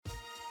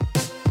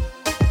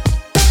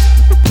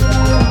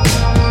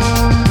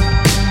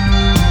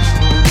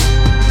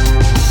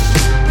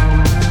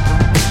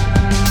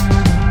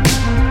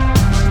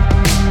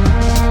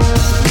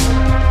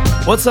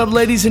What's up,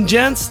 ladies and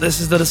gents? This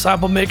is the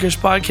Disciple Makers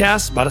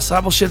Podcast by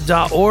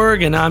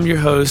discipleship.org, and I'm your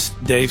host,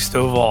 Dave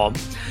Stovall.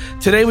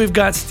 Today we've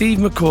got Steve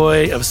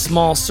McCoy of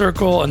Small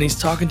Circle, and he's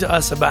talking to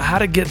us about how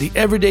to get the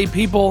everyday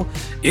people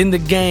in the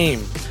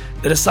game.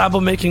 The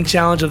Disciple Making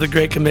Challenge of the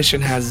Great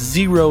Commission has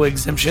 0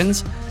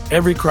 exemptions.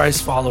 Every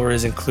Christ follower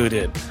is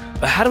included.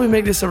 But how do we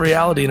make this a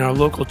reality in our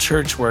local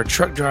church where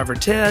truck driver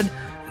Ted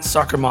and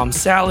soccer mom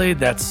Sally,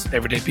 that's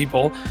everyday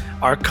people,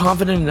 are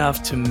confident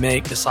enough to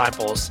make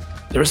disciples?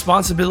 The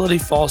responsibility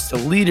falls to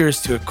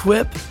leaders to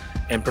equip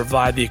and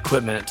provide the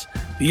equipment.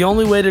 The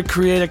only way to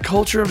create a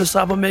culture of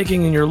disciple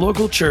making in your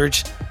local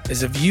church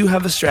is if you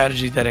have a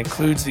strategy that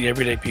includes the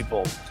everyday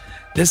people.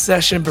 This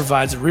session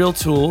provides real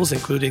tools,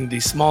 including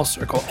the Small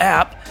Circle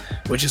app,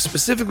 which is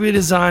specifically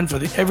designed for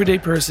the everyday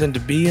person to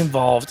be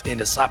involved in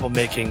disciple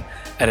making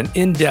at an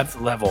in-depth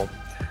level.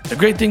 The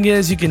great thing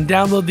is you can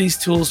download these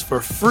tools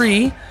for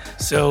free,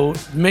 so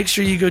make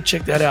sure you go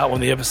check that out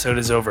when the episode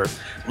is over.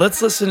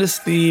 Let's listen to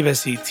Steve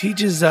as he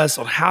teaches us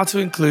on how to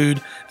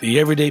include the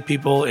everyday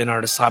people in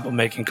our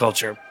disciple-making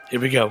culture. Here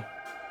we go.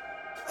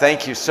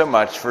 Thank you so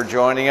much for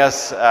joining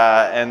us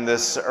in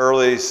this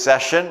early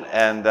session,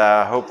 and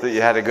hope that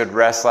you had a good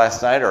rest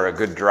last night or a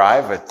good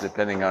drive,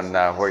 depending on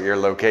where your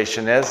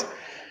location is.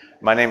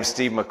 My name is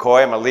Steve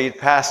McCoy. I'm a lead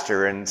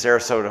pastor in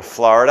Sarasota,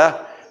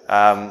 Florida.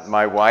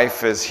 My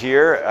wife is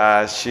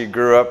here. She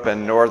grew up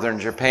in northern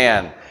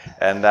Japan,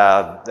 and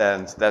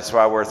that's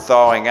why we're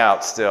thawing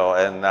out still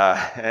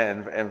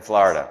in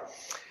Florida.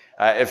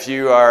 If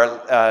you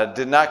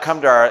did not come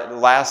to our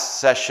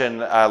last session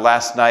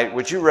last night,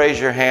 would you raise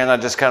your hand? I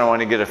just kind of want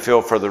to get a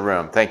feel for the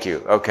room. Thank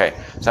you. Okay,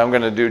 so I'm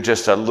going to do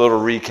just a little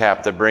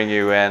recap to bring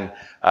you in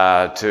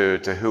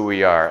to who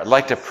we are. I'd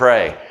like to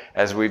pray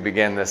as we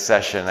begin this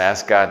session.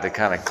 Ask God to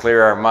kind of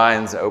clear our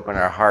minds, open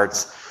our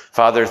hearts.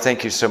 Father,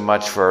 thank you so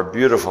much for a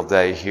beautiful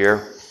day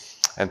here.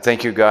 And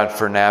thank you, God,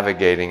 for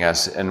navigating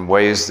us in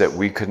ways that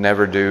we could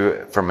never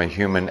do from a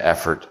human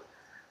effort.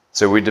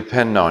 So we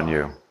depend on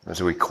you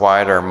as we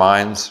quiet our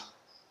minds,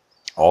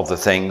 all the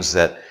things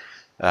that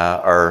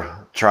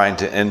are trying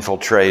to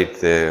infiltrate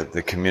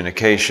the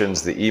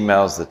communications, the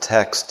emails, the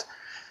text.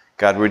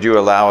 God, would you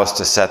allow us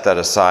to set that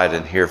aside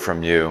and hear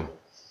from you,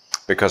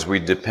 because we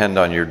depend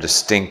on your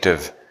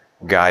distinctive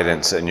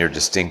guidance and your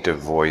distinctive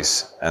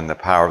voice and the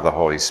power of the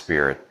Holy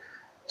Spirit.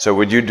 So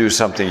would you do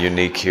something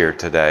unique here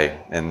today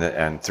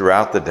and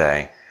throughout the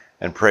day,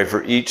 and pray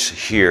for each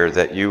here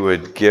that you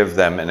would give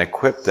them and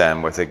equip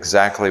them with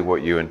exactly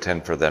what you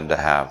intend for them to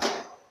have.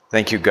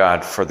 Thank you,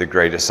 God, for the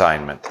great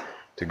assignment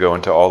to go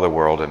into all the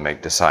world and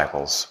make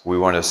disciples. We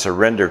want to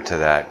surrender to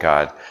that,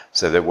 God,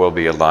 so that we'll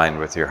be aligned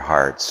with your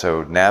heart.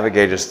 So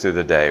navigate us through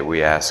the day,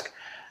 we ask,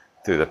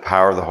 through the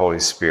power of the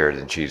Holy Spirit,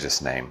 in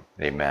Jesus' name.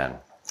 Amen.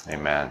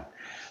 Amen.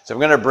 So I'm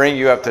going to bring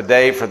you up to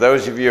date. For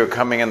those of you who are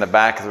coming in the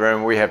back of the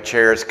room, we have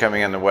chairs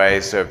coming in the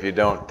way. So if you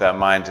don't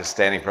mind just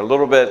standing for a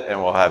little bit,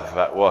 and we'll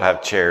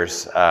have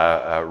chairs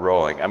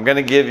rolling. I'm going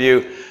to give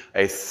you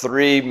a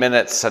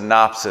 3-minute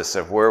synopsis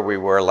of where we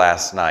were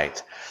last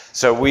night.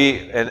 So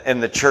we, in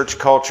the church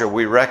culture,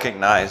 we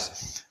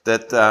recognize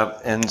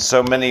that in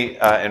so many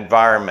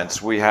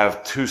environments, we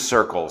have 2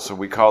 circles. So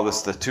we call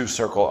this the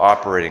 2-circle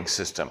operating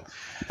system.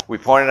 We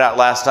pointed out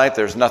last night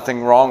there's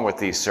nothing wrong with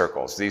these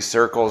circles. These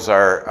circles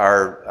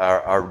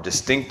are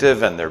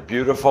distinctive and they're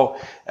beautiful,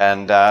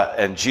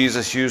 and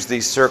Jesus used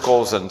these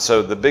circles, and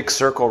so the big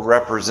circle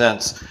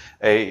represents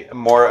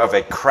more of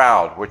a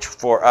crowd, which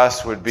for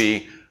us would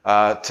be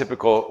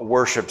typical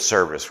worship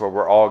service where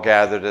we're all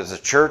gathered as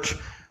a church.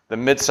 The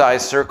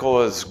mid-sized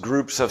circle is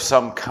groups of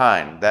some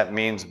kind. That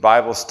means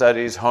Bible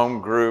studies, home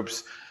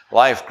groups,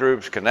 life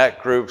groups,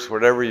 connect groups,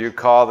 whatever you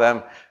call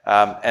them.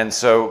 And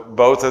so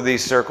both of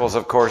these circles,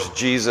 of course,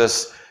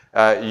 Jesus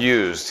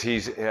used.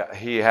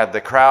 He had the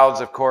crowds,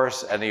 of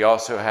course, and he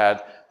also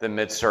had the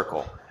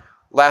mid-circle.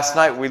 Last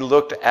night we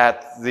looked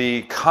at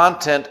the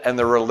content and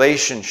the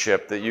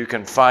relationship that you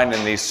can find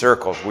in these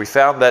circles. We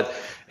found that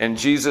in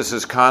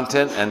Jesus's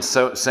content, and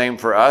so same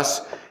for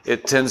us,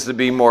 it tends to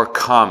be more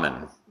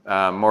common.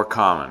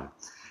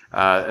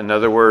 In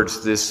other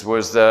words, this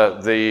was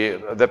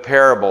the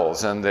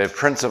parables and the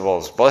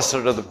principles. Blessed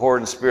are the poor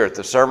in spirit.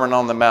 The Sermon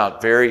on the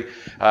Mount,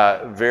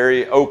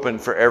 very open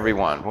for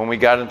everyone. When we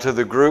got into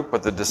the group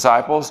with the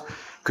disciples,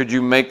 could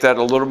you make that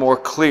a little more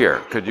clear?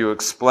 Could you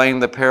explain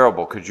the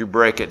parable? Could you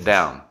break it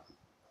down?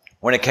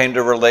 When it came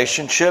to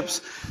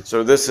relationships,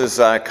 so this is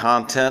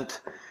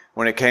content.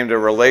 When it came to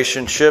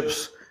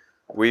relationships,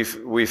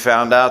 we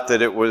found out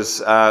that it was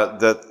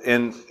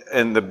that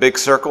in the big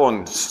circle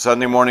in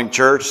Sunday morning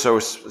church, so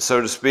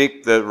to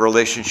speak, the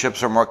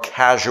relationships are more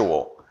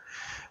casual.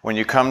 When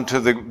you come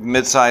to the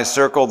mid-sized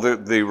circle,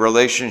 the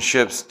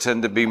relationships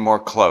tend to be more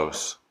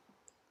close.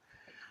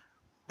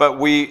 But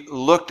we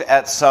looked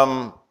at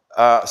some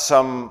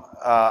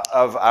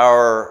of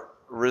our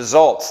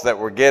results that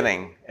we're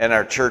getting in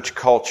our church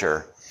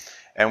culture,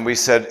 and we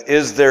said,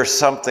 is there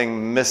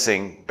something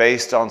missing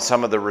based on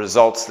some of the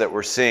results that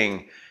we're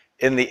seeing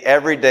in the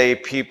everyday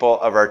people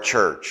of our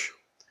church?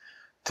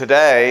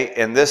 Today,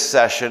 in this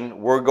session,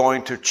 we're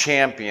going to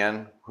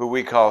champion who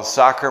we call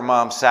Soccer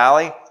Mom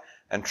Sally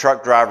and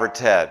Truck Driver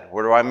Ted.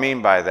 What do I mean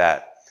by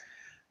that?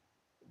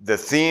 The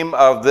theme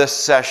of this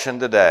session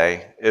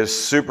today is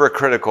super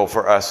critical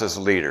for us as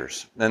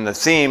leaders. And the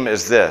theme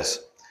is this: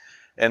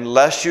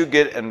 unless you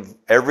get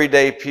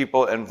everyday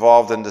people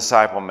involved in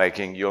disciple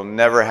making, you'll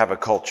never have a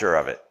culture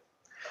of it.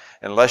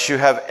 Unless you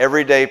have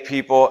everyday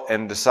people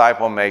in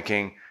disciple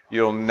making,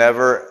 you'll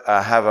never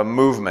have a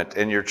movement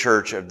in your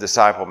church of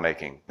disciple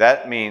making.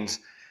 That means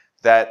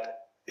that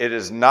it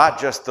is not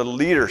just the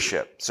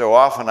leadership. So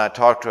often I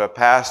talk to a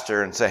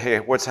pastor and say, hey,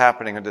 what's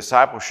happening in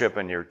discipleship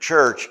in your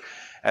church?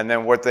 And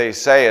then what they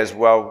say is,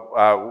 well,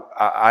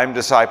 I'm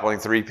discipling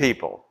 3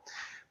 people.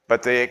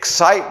 But the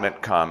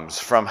excitement comes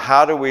from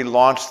how do we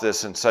launch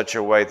this in such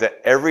a way that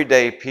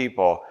everyday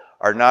people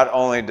are not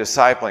only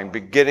discipling,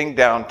 but getting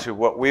down to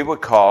what we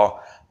would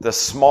call the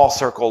small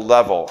circle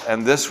level.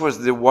 And this was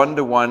the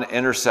one-to-one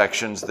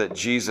intersections that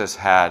Jesus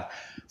had.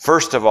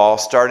 First of all,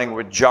 starting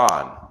with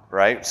John,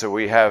 right? So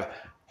we have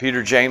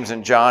Peter, James,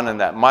 and John in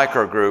that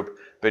micro group,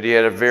 but he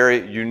had a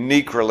very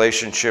unique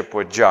relationship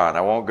with John.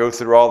 I won't go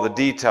through all the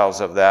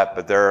details of that,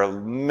 but there are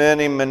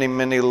many, many,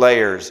 many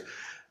layers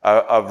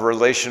of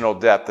relational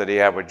depth that he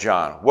had with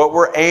John. What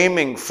we're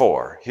aiming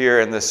for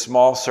here in this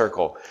small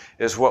circle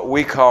is what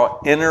we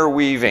call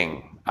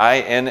interweaving,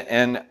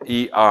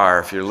 I-N-N-E-R,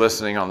 if you're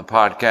listening on the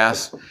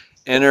podcast,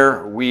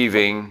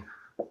 interweaving.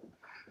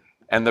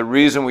 And the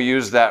reason we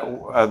use that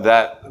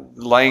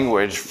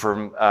language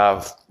from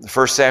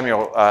 1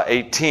 Samuel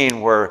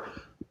 18, where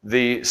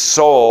the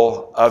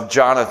soul of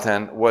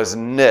Jonathan was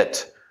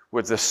knit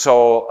with the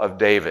soul of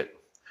David.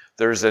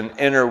 There's an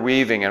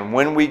interweaving, and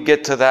when we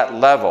get to that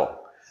level,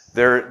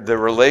 the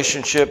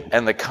relationship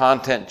and the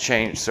content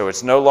change. So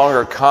it's no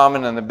longer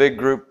common in the big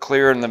group,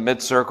 clear in the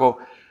mid-circle,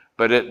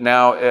 but it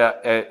now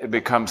it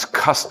becomes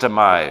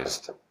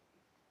customized.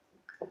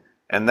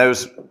 And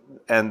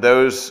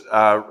those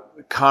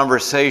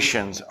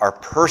conversations are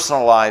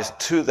personalized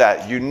to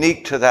that,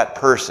 unique to that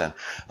person.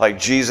 Like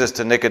Jesus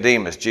to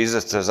Nicodemus,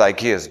 Jesus to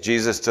Zacchaeus,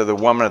 Jesus to the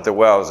woman at the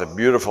well is a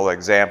beautiful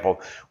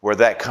example where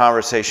that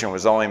conversation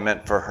was only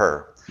meant for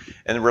her.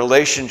 In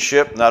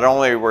relationship, not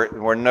only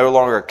we're no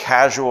longer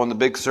casual in the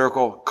big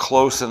circle,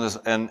 close in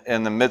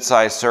the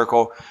mid-sized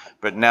circle,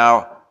 but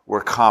now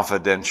we're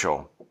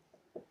confidential.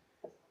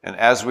 And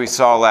as we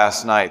saw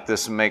last night,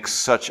 this makes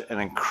such an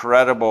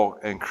incredible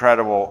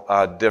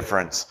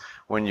difference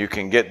when you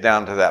can get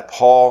down to that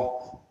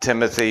Paul,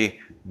 Timothy,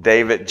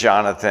 David,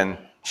 Jonathan,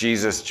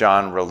 Jesus,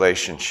 John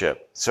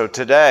relationship. So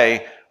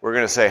today, we're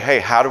going to say, hey,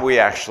 how do we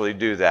actually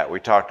do that?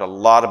 We talked a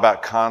lot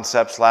about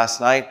concepts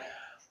last night.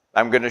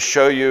 I'm going to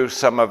show you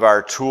some of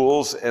our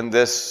tools in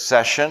this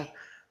session,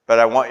 but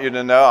I want you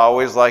to know, I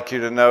always like you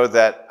to know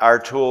that our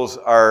tools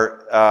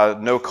are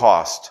no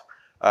cost.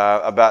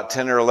 About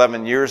 10 or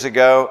 11 years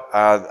ago,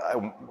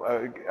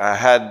 I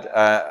had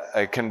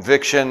a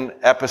conviction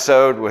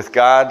episode with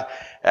God,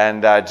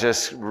 and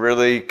just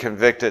really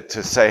convicted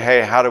to say,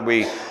 hey, how do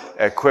we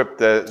equip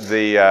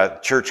the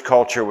church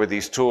culture with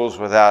these tools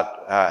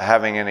without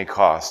having any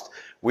cost?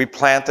 We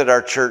planted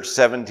our church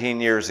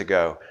 17 years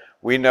ago.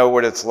 We know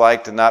what it's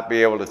like to not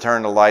be able to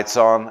turn the lights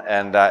on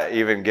and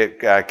even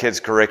get kids'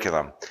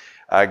 curriculum.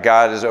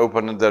 God has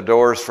opened the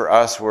doors for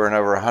us. We're in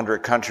over 100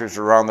 countries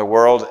around the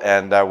world,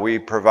 and we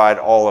provide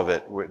all of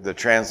it, with the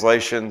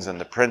translations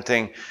and the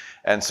printing.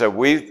 And so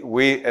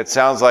it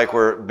sounds like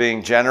we're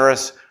being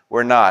generous.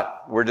 We're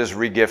not. We're just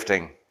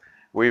regifting.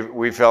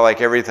 We feel like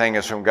everything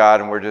is from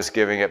God, and we're just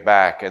giving it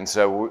back. And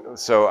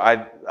so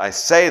I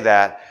say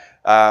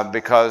that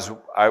because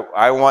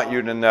I want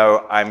you to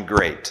know I'm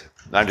great.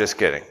 I'm just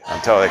kidding. I'm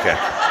totally kidding.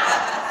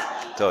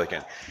 Totally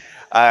kidding.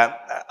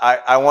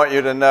 I want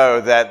you to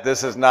know that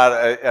this is not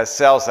a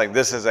sales thing.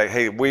 This is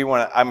hey,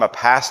 I'm a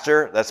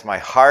pastor. That's my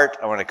heart.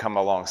 I want to come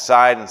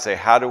alongside and say,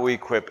 how do we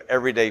equip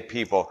everyday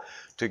people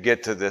to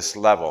get to this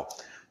level?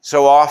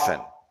 So often,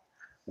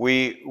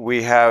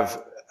 we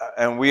have,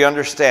 and we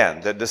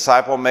understand that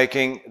disciple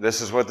making,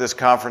 this is what this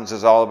conference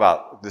is all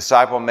about.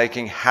 Disciple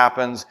making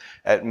happens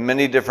at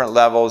many different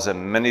levels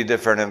and many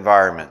different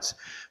environments.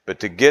 But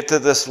to get to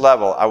this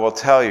level, I will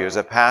tell you, as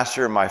a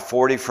pastor in my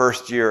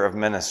 41st year of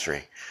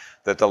ministry,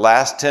 that the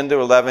last 10 to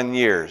 11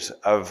 years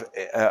of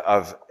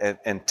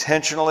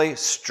intentionally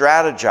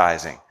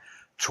strategizing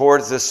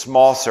towards this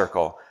small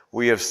circle,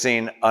 we have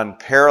seen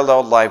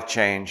unparalleled life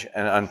change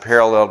and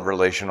unparalleled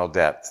relational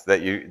depth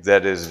that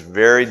is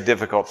very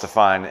difficult to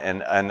find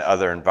in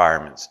other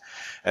environments.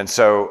 And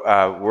so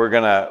we're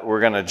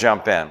gonna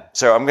jump in.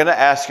 So I'm gonna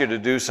ask you to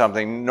do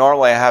something.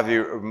 Normally I have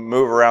you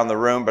move around the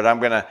room, but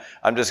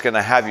I'm just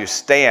gonna have you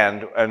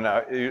stand,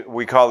 and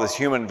we call this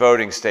human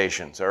voting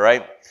stations. All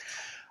right.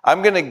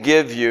 I'm gonna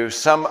give you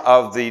some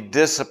of the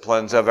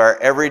disciplines of our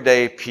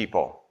everyday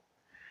people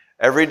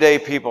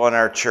in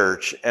our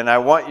church, and I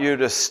want you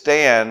to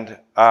stand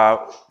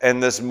in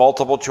this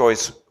multiple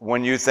choice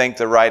when you think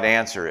the right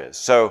answer is.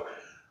 So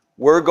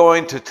we're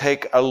going to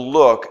take a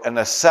look, an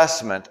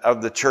assessment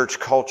of the church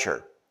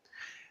culture.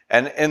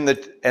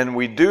 And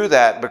we do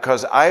that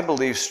because I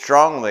believe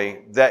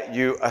strongly that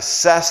you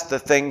assess the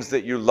things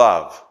that you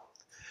love.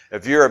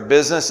 If you're a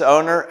business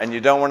owner and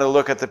you don't want to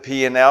look at the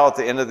P&L at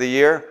the end of the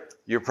year,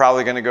 you're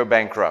probably going to go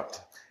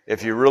bankrupt.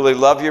 If you really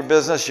love your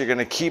business, you're going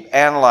to keep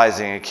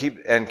analyzing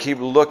and keep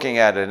looking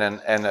at it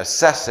and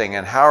assessing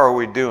and how are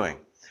we doing.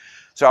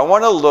 So I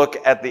want to look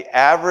at the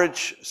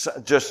average,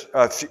 just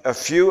a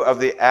few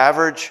of the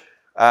average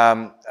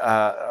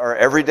or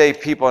everyday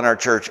people in our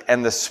church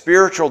and the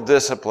spiritual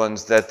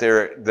disciplines that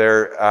they're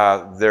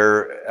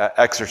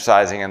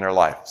exercising in their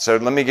life. So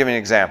let me give you an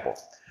example.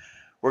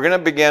 We're going to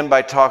begin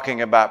by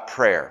talking about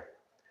prayer.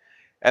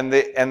 And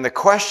the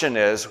question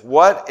is,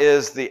 what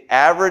is the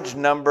average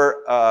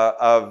number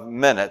of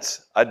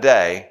minutes a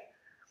day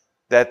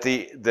that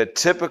the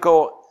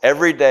typical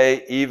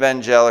everyday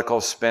evangelical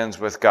spends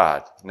with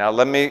God? Now,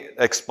 let me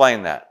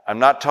explain that. I'm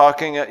not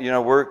talking,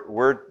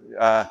 we're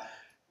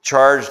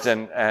charged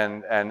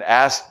and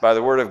asked by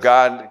the Word of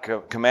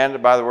God,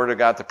 commanded by the Word of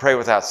God to pray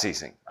without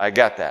ceasing. I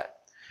got that.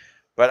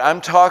 But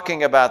I'm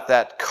talking about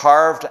that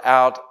carved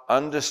out,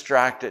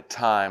 undistracted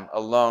time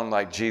alone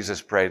like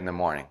Jesus prayed in the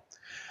morning.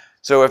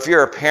 So if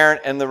you're a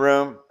parent in the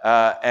room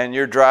and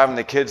you're driving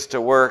the kids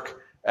to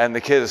work and the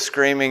kid is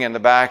screaming in the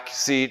back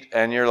seat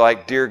and you're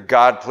like, "Dear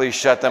God, please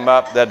shut them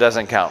up," that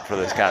doesn't count for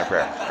this kind of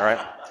prayer, all right?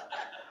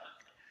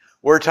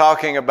 We're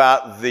talking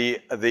about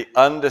the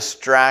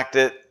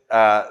undistracted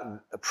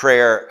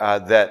prayer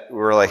that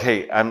we're like,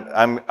 "Hey,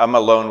 I'm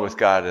alone with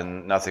God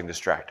and nothing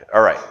distracted."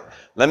 All right,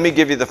 let me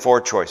give you the 4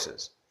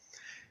 choices.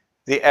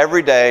 The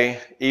everyday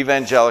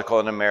evangelical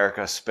in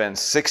America spends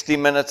 60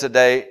 minutes a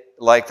day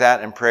like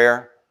that in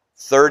prayer,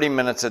 30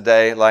 minutes a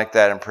day like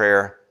that in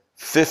prayer,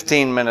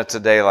 15 minutes a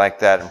day like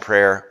that in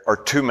prayer, or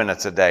 2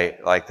 minutes a day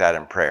like that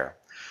in prayer.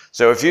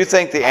 So if you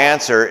think the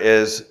answer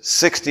is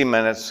 60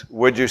 minutes,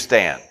 would you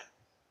stand?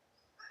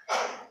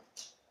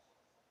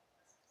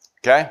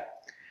 Okay?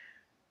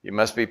 You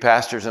must be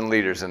pastors and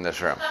leaders in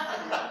this room.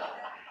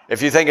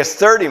 If you think it's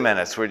 30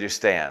 minutes, would you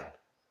stand?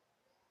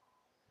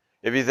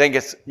 If you think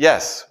it's,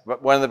 yes,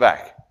 one in the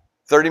back.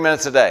 30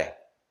 minutes a day.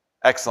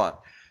 Excellent.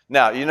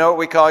 Now, you know what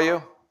we call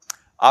you?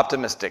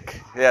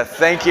 Optimistic. Yeah,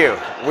 thank you.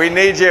 We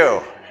need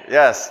you.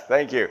 Yes,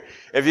 thank you.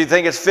 If you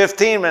think it's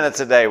 15 minutes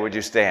a day, would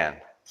you stand?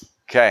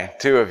 Okay,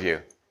 2 of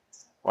you.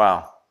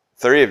 Wow.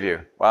 3 of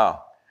you.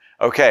 Wow.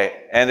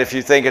 Okay, and if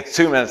you think it's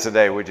 2 minutes a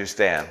day, would you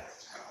stand?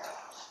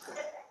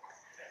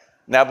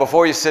 Now,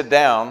 before you sit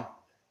down,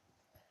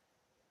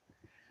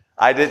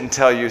 I didn't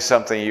tell you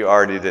something you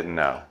already didn't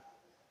know.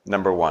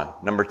 Number 1.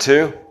 Number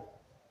 2,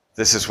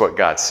 this is what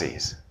God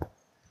sees.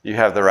 You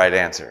have the right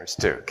answer. It's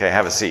 2. Okay,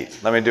 have a seat.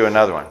 Let me do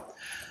another one.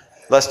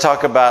 Let's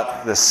talk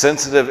about the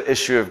sensitive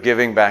issue of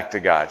giving back to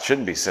God.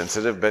 Shouldn't be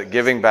sensitive, but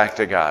giving back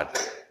to God.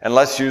 And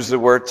let's use the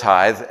word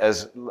tithe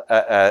as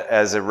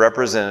a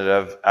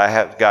representative.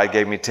 God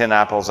gave me 10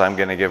 apples. I'm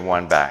going to give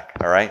 1 back.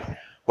 All right.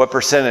 What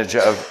percentage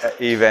of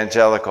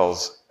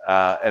evangelicals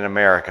in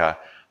America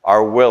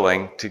are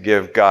willing to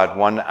give God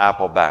 1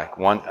 apple back,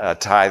 1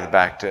 tithe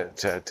back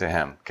to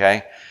Him?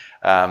 Okay.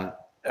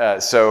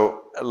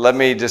 So let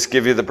me just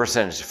give you the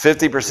percentage.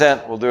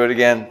 50%. We'll do it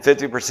again.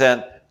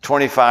 50%.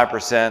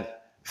 25%.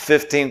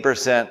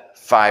 15%,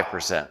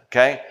 5%,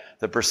 okay?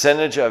 The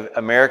percentage of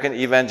American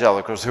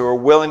evangelicals who are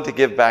willing to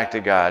give back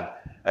to God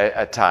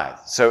a tithe.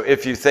 So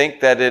if you think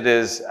that it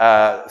is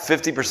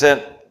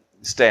 50%,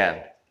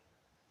 stand.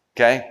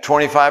 Okay?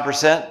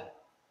 25%?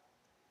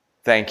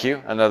 Thank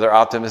you. Another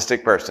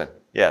optimistic person.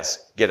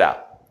 Yes, get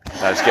out.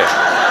 That's good.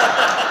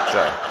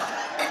 So,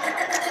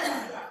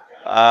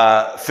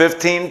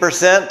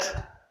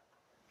 15%?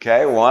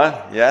 Okay,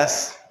 1.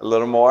 Yes, a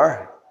little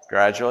more,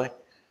 gradually.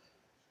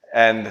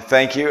 And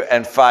thank you,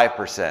 and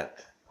 5%.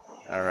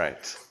 All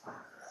right.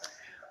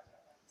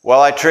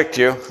 Well, I tricked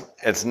you.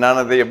 It's none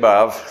of the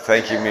above.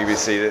 Thank you. You may be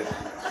seated.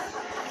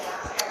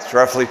 It's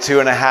roughly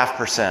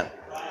 2.5%.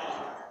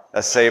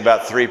 Let's say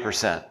about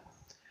 3%.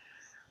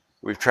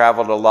 We've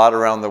traveled a lot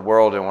around the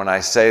world, and when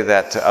I say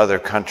that to other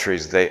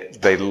countries,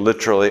 they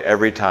literally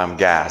every time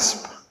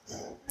gasp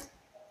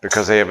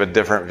because they have a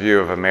different view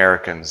of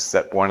Americans,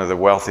 that one of the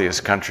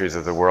wealthiest countries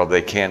of the world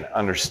they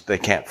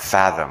can't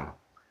fathom.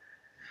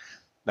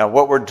 Now,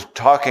 what we're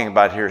talking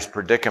about here is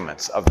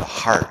predicaments of the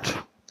heart.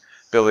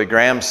 Billy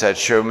Graham said,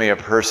 "Show me a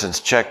person's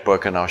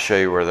checkbook and I'll show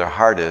you where their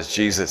heart is."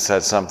 Jesus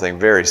said something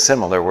very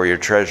similar. Where your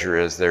treasure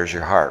is, there's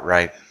your heart,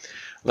 right?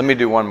 Let me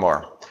do one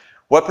more.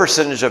 What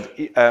percentage of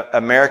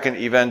American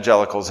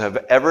evangelicals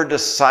have ever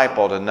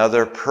discipled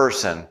another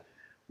person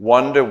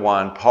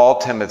one-to-one, Paul,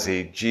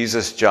 Timothy,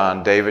 Jesus,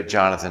 John, David,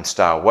 Jonathan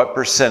style? What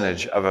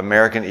percentage of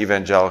American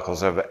evangelicals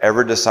have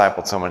ever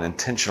discipled someone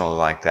intentionally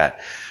like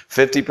that?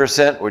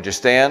 50%, would you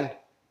stand?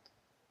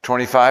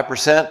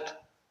 25%?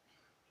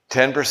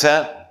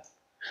 10%?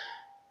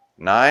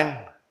 9?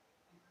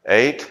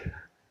 8?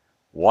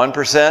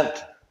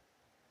 1%?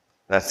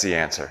 That's the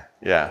answer.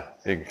 Yeah,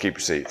 you can keep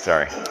your seat,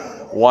 sorry.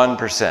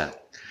 1%.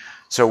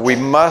 So we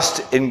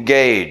must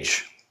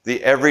engage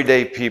the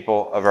everyday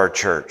people of our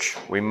church.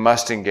 We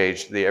must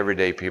engage the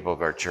everyday people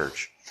of our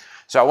church.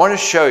 So I want to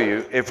show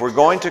you, if we're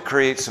going to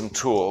create some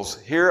tools,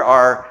 here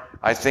are,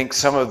 I think,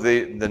 some of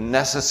the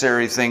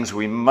necessary things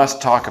we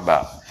must talk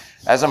about.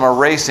 As I'm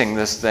erasing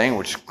this thing,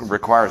 which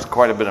requires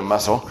quite a bit of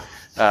muscle,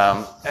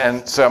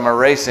 and so I'm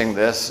erasing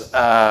this,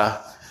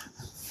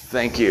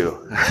 thank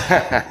you.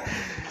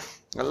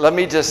 Let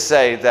me just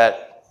say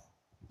that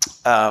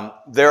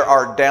there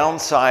are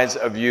downsides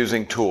of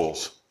using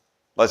tools.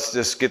 Let's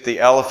just get the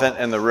elephant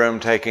in the room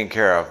taken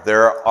care of.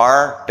 There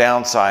are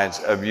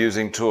downsides of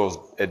using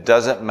tools. It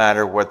doesn't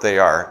matter what they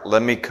are.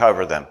 Let me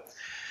cover them.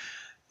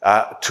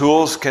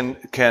 Tools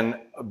can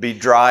be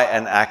dry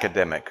and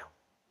academic.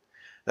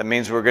 That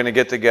means we're going to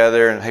get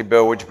together and, hey,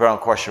 Bill, would you put on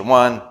question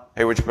 1?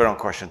 Hey, would you put on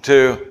question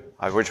 2?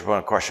 Would you put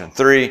on question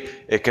 3?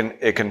 It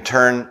can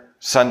turn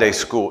Sunday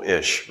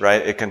school-ish,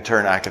 right? It can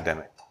turn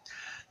academic.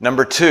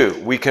 Number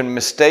 2, we can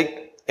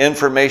mistake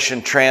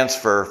information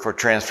transfer for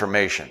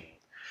transformation.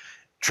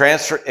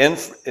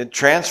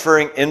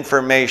 Transferring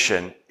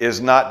information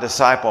is not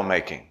disciple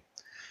making,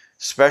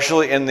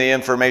 especially in the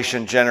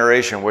information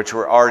generation, which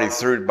we're already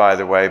through, by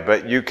the way,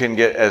 but you can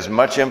get as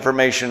much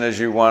information as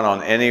you want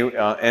on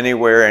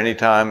anywhere,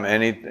 anytime,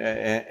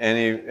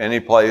 any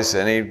place,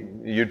 any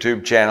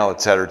YouTube channel, et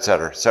cetera, et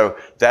cetera. So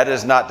that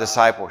is not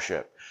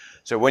discipleship.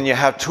 So when you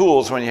have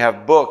tools, when you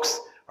have books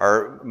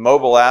or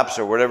mobile apps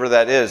or whatever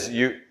that is,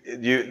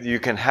 you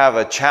can have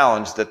a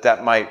challenge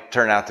that might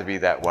turn out to be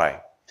that way.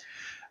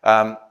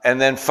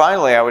 And then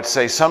finally, I would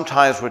say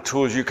sometimes with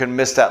tools, you can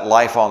miss that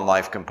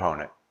life-on-life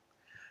component.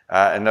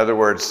 In other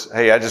words,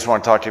 hey, I just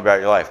want to talk to you about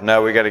your life.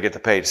 No, we got to get to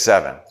page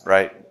 7,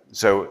 right?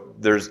 So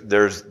those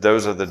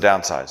are the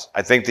downsides.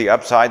 I think the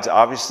upsides,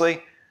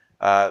 obviously,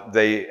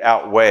 they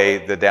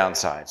outweigh the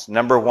downsides.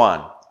 Number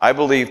 1, I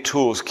believe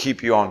tools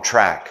keep you on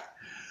track.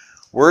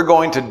 We're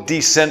going to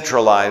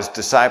decentralize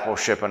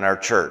discipleship in our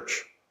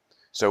church.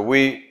 So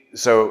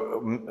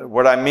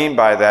what I mean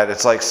by that,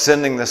 it's like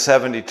sending the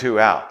 72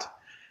 out.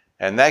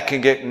 And that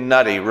can get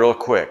nutty real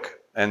quick.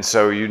 And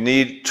so you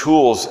need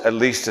tools at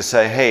least to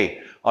say,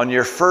 hey, on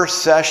your first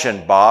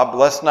session, Bob,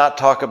 let's not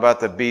talk about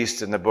the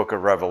beast in the book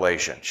of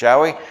Revelation,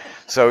 shall we?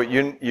 So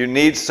you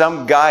need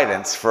some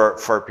guidance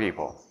for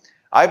people.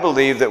 I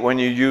believe that when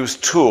you use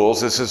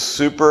tools, this is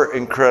super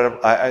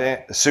important,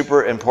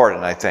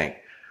 I think.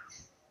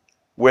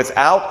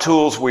 Without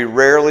tools, we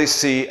rarely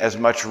see as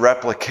much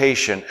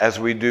replication as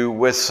we do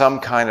with some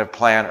kind of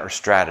plan or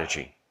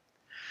strategy.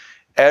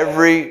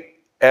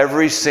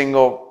 Every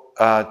single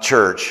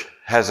church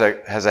has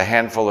a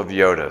handful of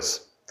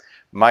Yodas.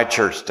 My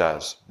church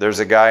does. There's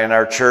a guy in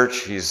our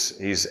church.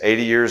 He's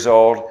 80 years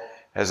old.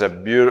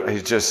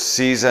 He's just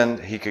seasoned.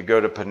 He could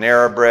go to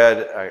Panera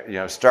Bread,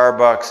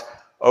 Starbucks,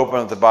 open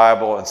up the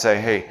Bible and say,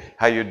 "Hey,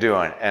 how you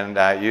doing?"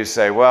 And you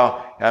say,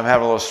 "Well, I'm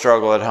having a little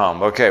struggle at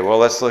home." Okay, well,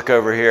 let's look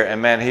over here.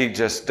 And man, he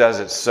just does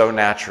it so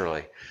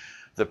naturally.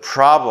 The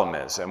problem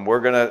is, and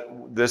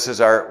this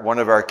is one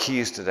of our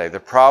keys today. The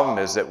problem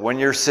is that when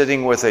you're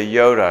sitting with a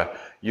Yoda,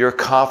 your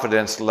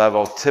confidence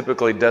level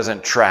typically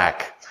doesn't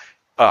track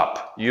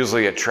up.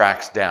 Usually it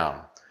tracks down.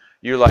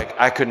 You're like,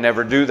 I could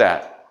never do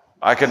that.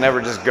 I could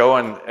never just go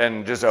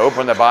and just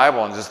open the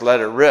Bible and just let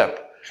it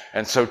rip.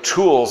 And so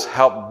tools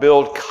help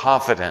build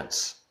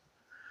confidence.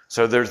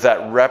 So there's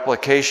that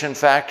replication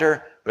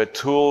factor, but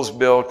tools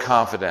build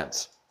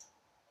confidence.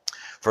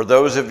 For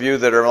those of you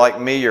that are like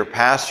me, your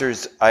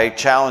pastors, I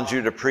challenge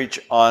you to preach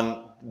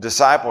on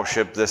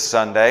discipleship this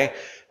Sunday.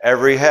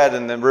 Every head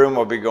in the room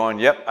will be going,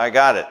 "Yep, I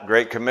got it.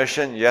 Great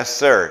Commission. Yes,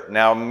 sir."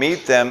 Now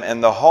meet them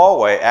in the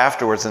hallway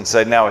afterwards and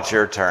say, "Now it's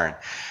your turn."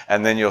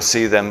 And then you'll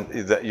see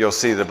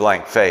the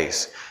blank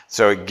face.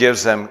 So it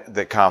gives them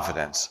the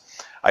confidence.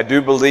 I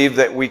do believe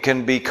that we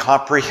can be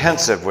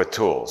comprehensive with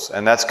tools,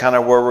 and that's kind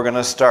of where we're going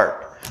to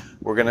start.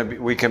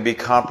 We can be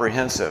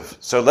comprehensive.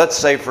 So let's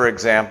say, for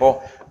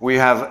example, we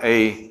have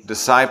a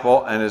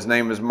disciple, and his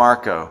name is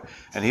Marco,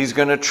 and he's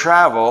going to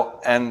travel,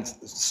 and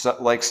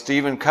like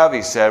Stephen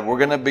Covey said, we're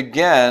going to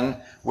begin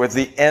with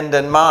the end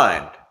in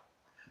mind.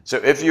 So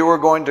if you were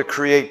going to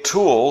create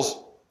tools,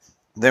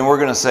 then we're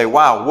going to say,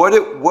 wow,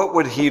 what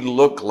would he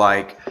look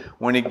like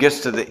when he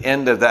gets to the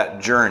end of that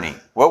journey?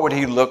 What would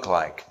he look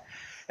like?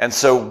 And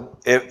so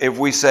if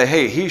we say,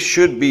 hey, he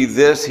should be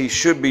this, he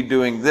should be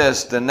doing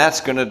this, then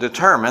that's going to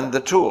determine the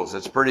tools.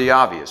 It's pretty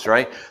obvious,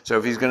 right? So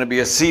if he's going to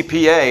be a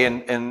CPA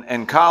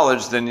in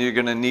college, then you're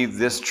going to need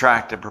this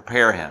track to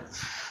prepare him.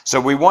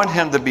 So we want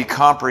him to be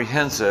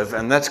comprehensive,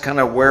 and that's kind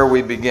of where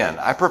we begin.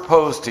 I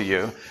propose to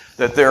you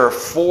that there are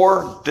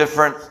 4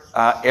 different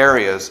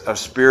areas of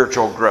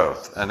spiritual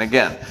growth. And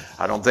again,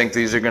 I don't think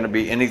these are going to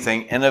be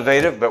anything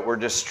innovative, but we're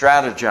just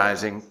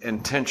strategizing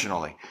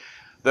intentionally.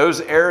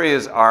 Those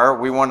areas are,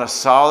 we want a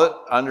solid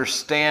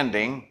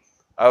understanding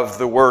of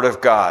the Word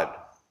of God.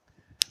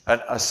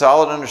 A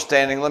solid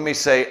understanding, let me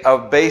say,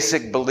 of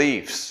basic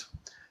beliefs.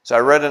 So I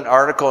read an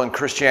article in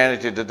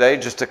Christianity Today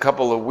just a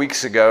couple of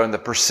weeks ago, and the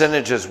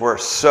percentages were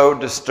so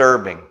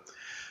disturbing.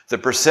 The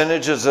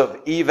percentages of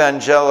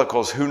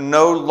evangelicals who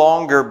no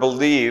longer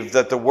believe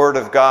that the Word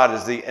of God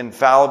is the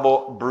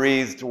infallible,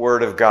 breathed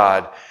Word of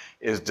God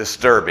is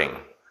disturbing.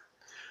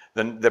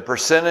 The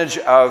percentage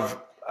of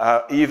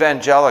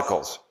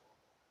evangelicals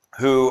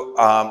who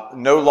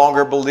no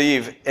longer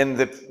believe in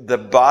the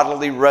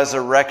bodily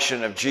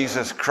resurrection of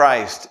Jesus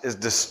Christ is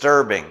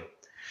disturbing.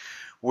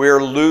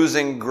 We're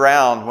losing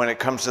ground when it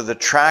comes to the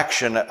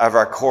traction of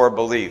our core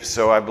beliefs.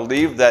 So I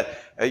believe that,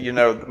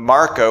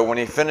 Marco, when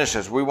he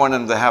finishes, we want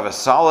him to have a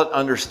solid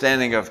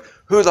understanding of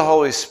who the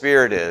Holy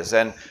Spirit is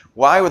and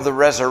why with the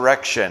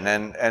resurrection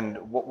and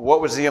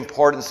what was the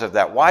importance of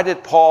that. Why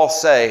did Paul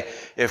say,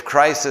 if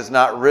Christ is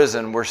not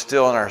risen, we're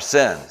still in our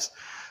sins?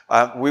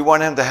 We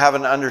want him to have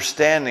an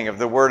understanding of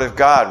the Word of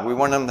God. We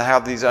want him to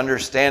have these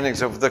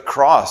understandings of the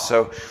cross.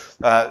 So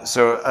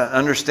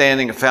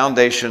understanding a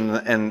foundation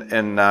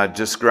and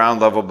just ground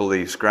level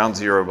beliefs, ground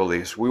zero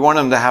beliefs. We want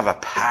him to have a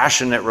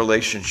passionate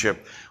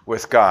relationship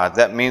with God.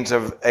 That means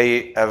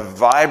a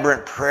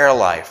vibrant prayer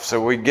life.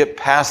 So we get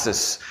past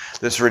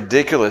this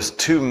ridiculous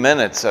 2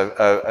 minutes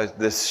of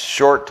this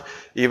short,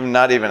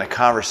 not even a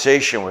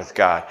conversation with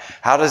God.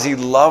 How does he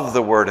love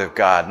the Word of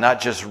God,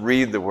 not just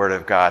read the Word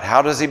of God?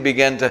 How does he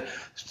begin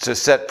to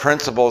set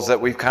principles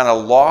that we've kind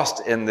of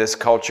lost in this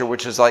culture,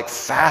 which is like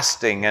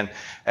fasting and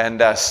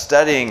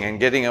studying and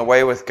getting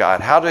away with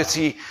God? How does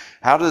he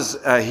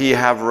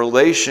have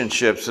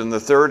relationships in the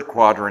third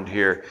quadrant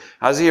here?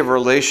 How does he have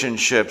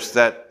relationships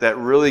that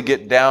really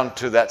get down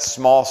to that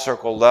small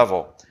circle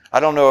level? I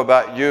don't know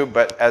about you,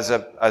 but as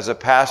a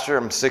pastor,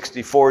 I'm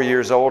 64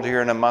 years old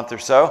here in a month or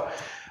so.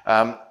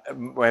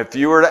 If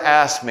you were to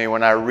ask me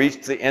when I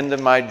reached the end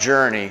of my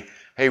journey,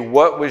 hey,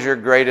 what was your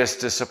greatest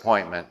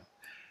disappointment?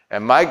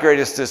 And my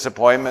greatest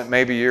disappointment,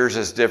 maybe yours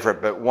is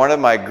different, but one of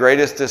my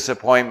greatest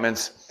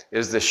disappointments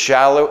is the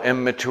shallow,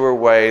 immature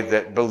way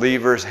that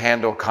believers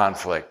handle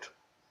conflict.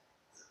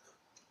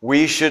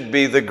 We should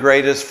be the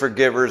greatest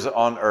forgivers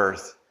on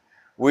earth.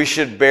 We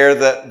should bear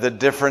the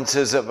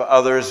differences of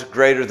others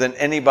greater than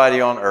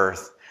anybody on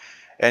earth.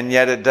 And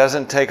yet it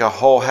doesn't take a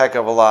whole heck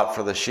of a lot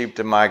for the sheep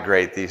to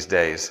migrate these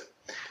days,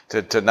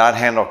 to not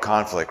handle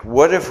conflict.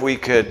 What if we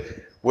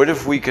could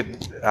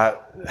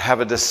have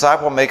a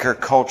disciple maker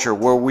culture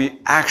where we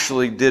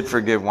actually did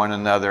forgive one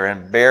another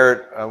and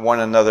bear one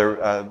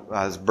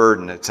another's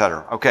burden,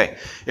 etc. Okay,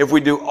 if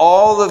we do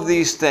all of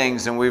these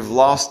things and we've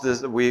lost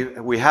this,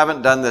 we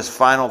haven't done this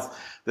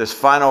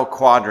final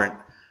quadrant,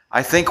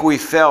 I think we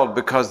failed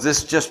because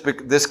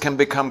this can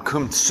become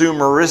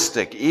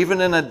consumeristic,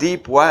 even in a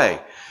deep way.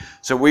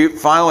 So we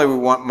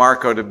want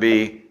Marco to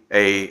be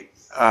a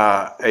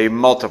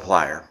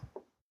multiplier.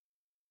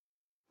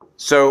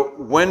 So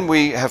when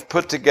we have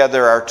put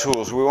together our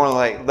tools, we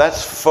want to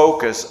let's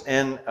focus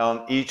in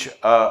on each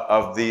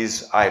of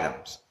these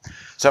items.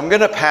 So I'm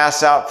going to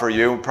pass out for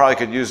you. We probably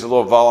could use a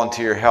little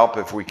volunteer help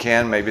if we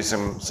can, maybe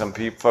some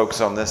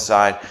folks on this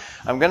side.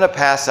 I'm going to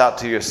pass out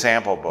to you a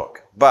sample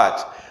book,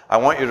 but I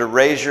want you to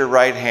raise your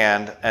right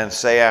hand and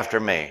say after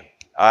me,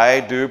 I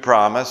do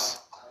promise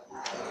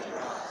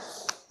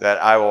that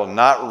I will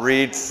not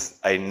read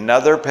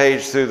another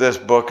page through this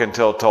book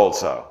until told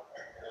so.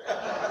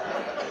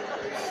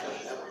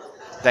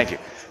 Thank you.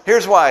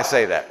 Here's why I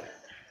say that.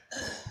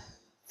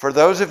 For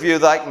those of you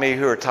like me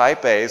who are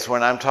type A's,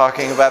 when I'm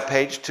talking about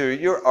page 2,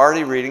 you're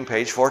already reading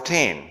page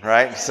 14,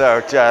 right?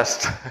 So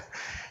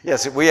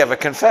yes, we have a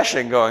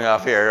confession going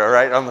off here, all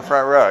right, on the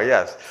front row,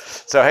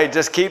 yes. So hey,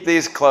 just keep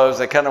these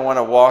closed. I kind of want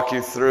to walk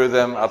you through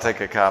them. I'll take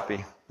a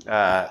copy.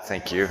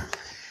 Thank you.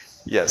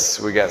 Yes,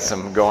 we got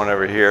some going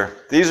over here.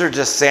 These are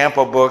just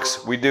sample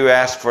books. We do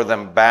ask for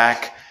them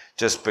back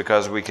just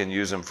because we can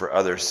use them for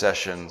other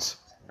sessions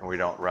and we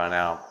don't run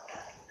out.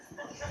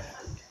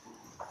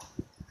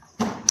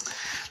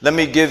 Let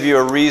me give you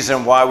a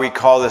reason why we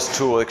call this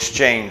tool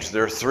exchange.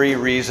 There are 3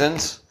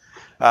 reasons.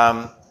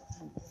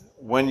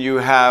 When you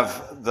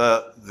have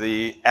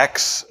the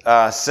X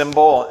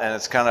symbol, and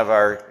it's kind of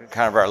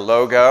our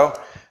logo,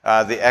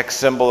 the X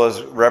symbol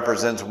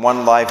represents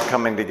one life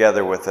coming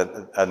together with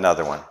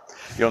another one.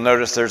 You'll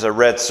notice there's a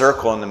red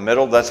circle in the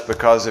middle. That's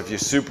because if you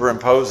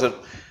superimpose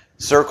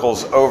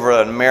circles over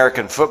an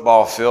American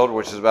football field,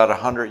 which is about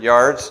 100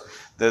 yards,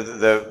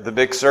 the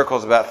big circle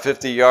is about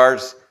 50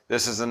 yards.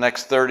 This is the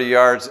next 30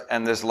 yards,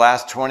 and this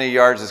last 20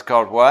 yards is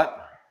called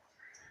what?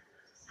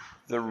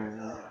 The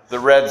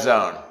red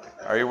zone.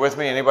 Are you with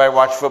me? Anybody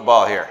watch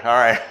football here? All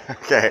right.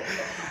 Okay.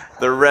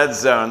 The red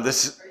zone.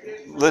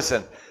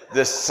 Listen,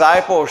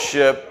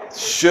 discipleship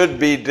should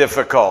be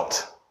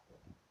difficult.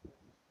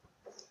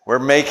 We're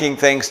making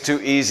things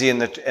too easy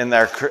in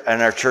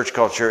our church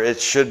culture.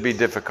 It should be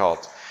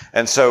difficult.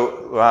 And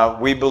so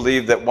we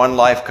believe that one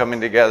life coming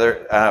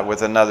together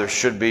with another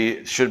should be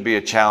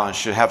a challenge,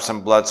 should have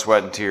some blood,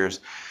 sweat, and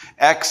tears.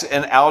 X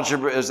in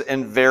algebra is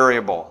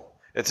invariable.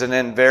 It's an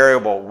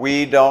invariable.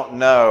 We don't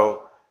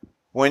know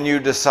when you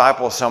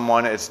disciple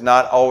someone, it's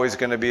not always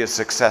going to be a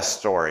success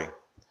story.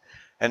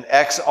 And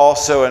X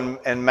also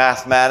in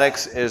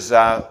mathematics is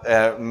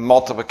a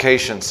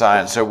multiplication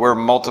sign. So we're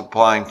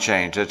multiplying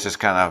change. It's just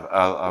kind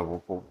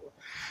of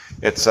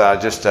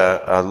just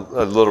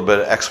a little bit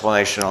of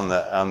explanation on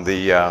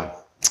the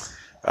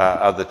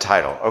of the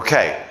title.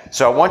 Okay,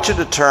 so I want you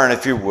to turn,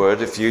 if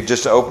you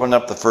just open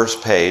up the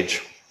first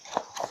page.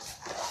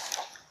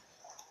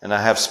 And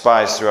I have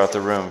spies throughout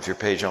the room if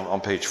you're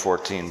on page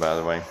 14, by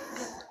the way.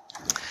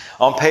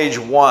 On page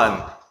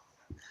 1,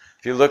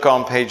 if you look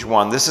on page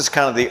 1, this is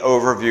kind of the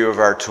overview of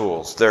our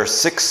tools. There are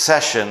 6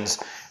 sessions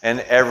in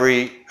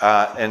every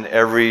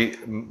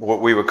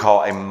what we would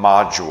call a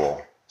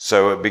module.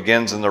 So it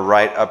begins in the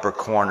right upper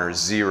corner,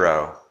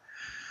 0.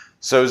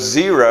 So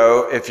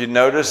 0, if you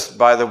notice,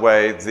 by the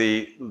way,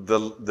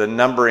 the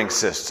numbering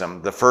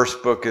system, the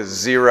first book is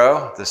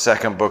 0, the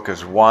second book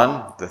is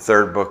 1, the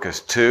third book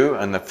is 2,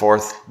 and the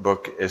fourth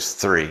book is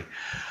 3.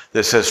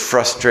 This has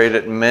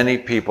frustrated many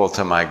people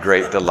to my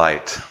great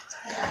delight.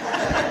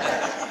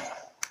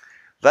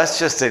 Let's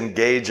just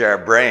engage our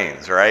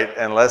brains, right?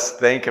 And let's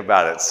think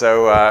about it.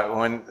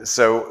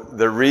 So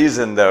the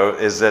reason, though,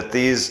 is that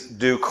these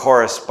do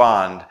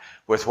correspond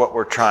with what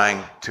we're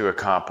trying to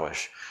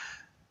accomplish.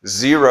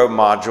 0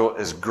 module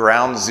is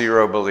ground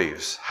zero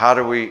beliefs. How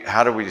do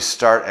we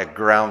start at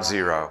ground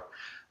zero?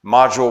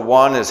 Module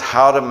 1 is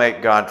how to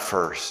make God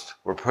first.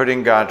 We're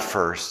putting God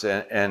first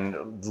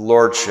and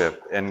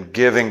lordship and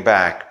giving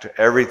back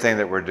to everything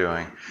that we're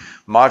doing.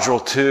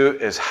 Module 2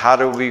 is how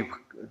do we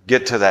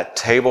get to that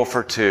table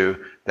for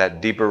 2,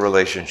 that deeper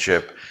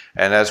relationship.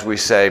 And as we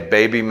say,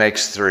 baby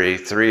makes 3.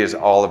 3 is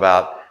all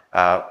about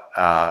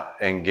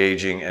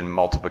engaging in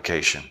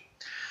multiplication.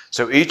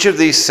 So each of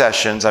these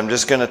sessions, I'm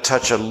just going to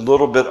touch a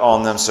little bit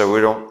on them so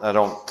I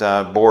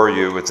don't bore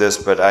you with this,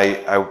 but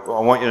I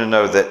want you to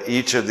know that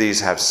each of these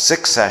have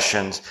 6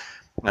 sessions,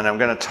 and I'm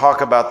going to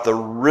talk about the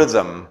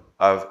rhythm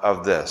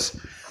of this.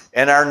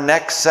 In our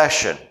next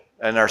session,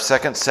 in our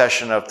second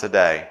session of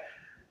today,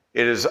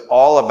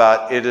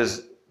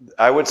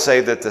 I would say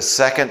that the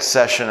second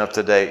session of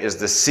today is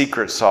the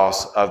secret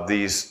sauce of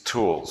these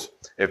tools.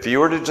 If you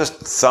were to just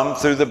thumb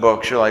through the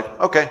books, you're like,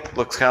 okay,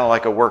 looks kind of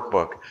like a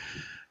workbook.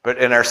 But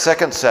in our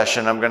second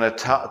session, I'm going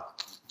to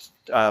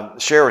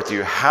share with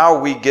you how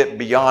we get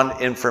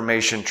beyond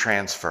information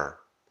transfer.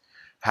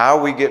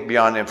 How we get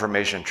beyond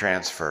information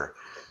transfer.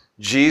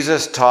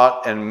 Jesus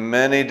taught in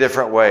many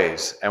different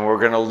ways, and we're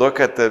going to look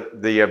at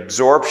the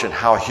absorption,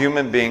 how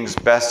human beings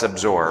best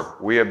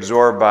absorb. We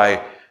absorb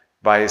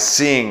by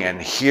seeing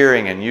and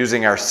hearing and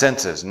using our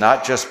senses,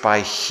 not just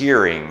by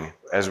hearing,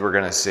 as we're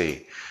going to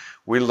see.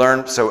 We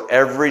learn, so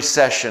every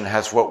session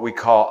has what we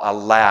call a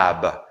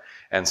lab.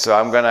 And so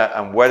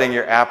I'm whetting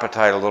your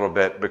appetite a little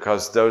bit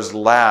because those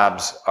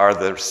labs are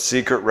the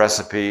secret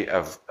recipe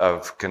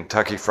of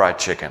Kentucky Fried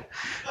Chicken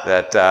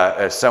that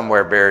is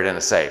somewhere buried in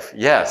a safe.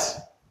 Yes.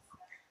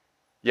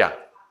 Yeah.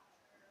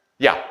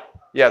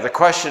 The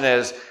question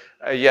is,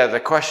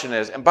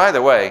 and by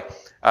the way,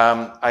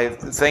 I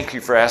thank you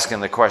for asking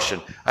the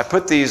question. I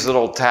put these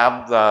little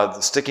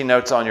sticky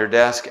notes on your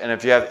desk, and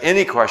if you have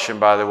any question,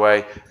 by the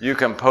way, you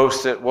can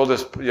post it. We'll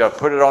just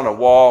put it on a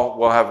wall.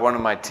 We'll have one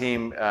of my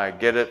team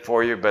get it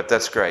for you, but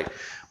that's great.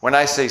 When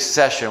I say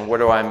session, what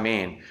do I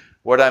mean?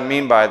 What I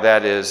mean by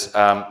that is,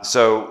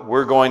 so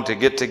we're going to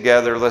get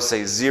together, let's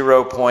say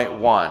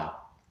 0.1.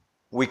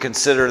 We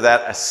consider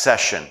that a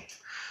session.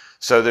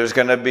 So there's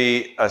going to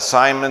be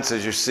assignments,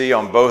 as you see,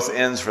 on both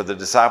ends for the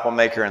disciple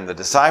maker and the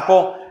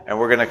disciple, and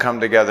we're going to come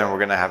together and we're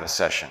going to have a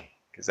session,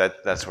 because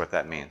that's what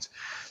that means.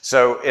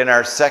 So in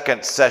our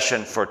second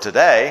session for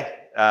today,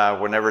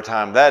 whenever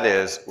time that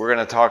is, we're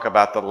going to talk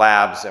about the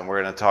labs and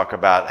we're going to talk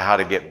about how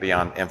to get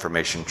beyond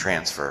information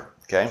transfer.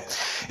 Okay?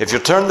 If you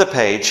turn the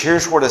page,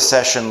 here's what a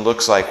session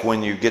looks like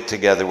when you get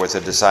together with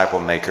a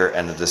disciple maker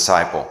and a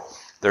disciple.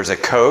 There's a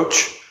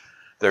coach,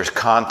 there's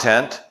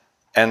content,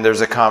 and there's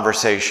a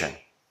conversation.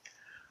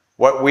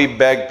 What we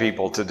beg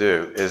people to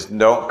do is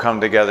don't come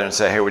together and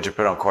say, hey, would you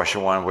put on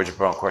question 1, would you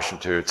put on question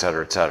 2, et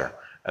cetera, et cetera.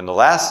 And the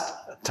last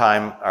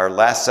time, our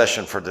last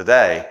session for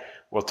today,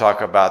 we'll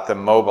talk about the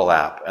mobile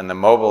app. And the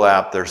mobile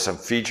app, there's some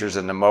features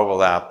in the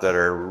mobile app that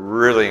are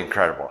really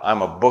incredible.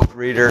 I'm a book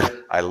reader.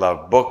 I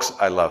love books.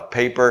 I love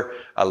paper.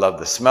 I love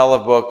the smell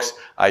of books.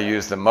 I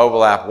used the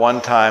mobile app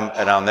one time,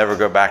 and I'll never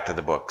go back to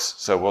the books.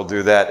 So we'll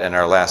do that in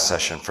our last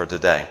session for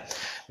today.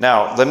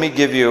 Now, let me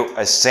give you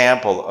a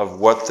sample of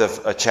what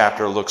a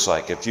chapter looks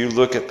like. If you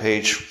look at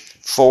page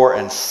 4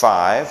 and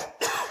 5,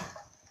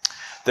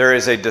 there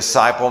is a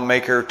disciple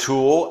maker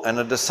tool and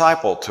a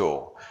disciple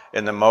tool.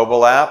 In the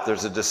mobile app,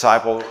 there's a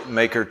disciple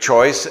maker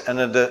choice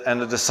and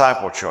a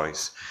disciple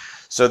choice.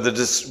 So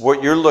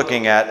what you're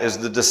looking at is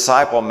the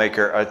disciple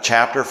maker, a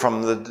chapter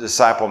from the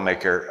disciple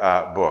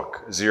maker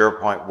book,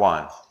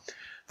 0.1.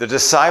 The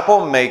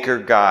disciple maker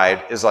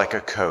guide is like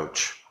a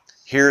coach.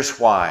 Here's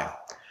why.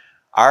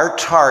 Our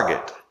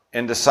target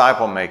in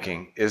disciple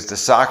making is the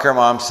soccer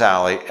mom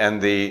Sally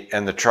and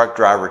the truck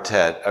driver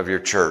Ted of your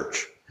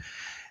church.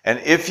 And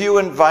if you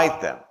invite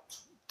them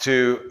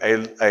to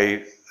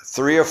a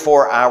 3 or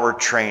 4 hour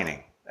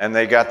training, and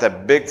they got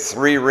that big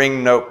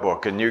 3-ring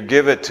notebook, and you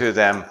give it to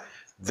them,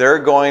 their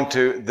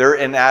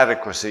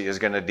inadequacy is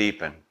going to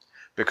deepen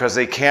because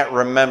they can't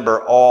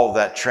remember all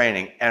that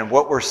training. And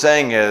what we're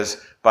saying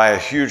is, by a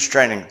huge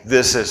training,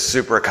 this is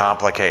super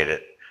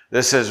complicated.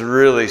 This is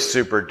really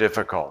super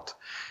difficult.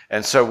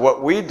 And so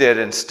what we did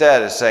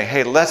instead is saying,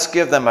 hey, let's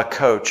give them a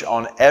coach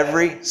on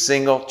every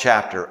single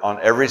chapter, on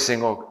every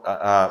single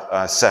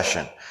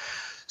session.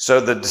 So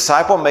the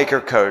disciple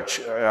maker coach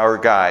or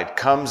guide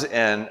comes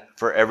in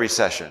for every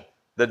session.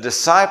 The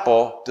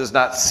disciple does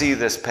not see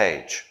this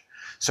page.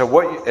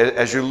 So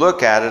as you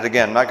look at it,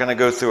 again, I'm not going to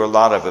go through a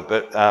lot of it,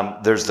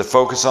 but there's the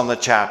focus on the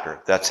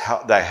chapter.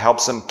 That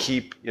helps them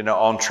keep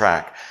on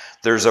track.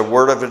 There's a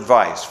word of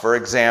advice. For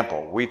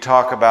example, we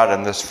talk about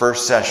in this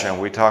first session,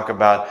 we talk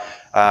about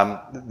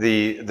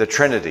the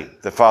Trinity,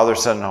 the Father,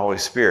 Son, and Holy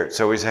Spirit.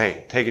 So we say,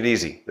 hey, take it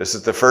easy. This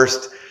is the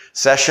first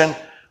session.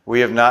 We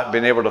have not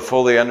been able to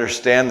fully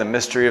understand the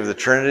mystery of the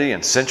Trinity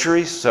in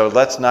centuries, so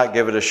let's not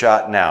give it a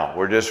shot now.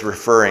 We're just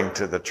referring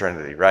to the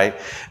Trinity, right?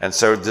 And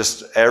so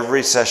just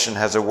every session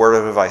has a word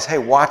of advice. Hey,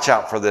 watch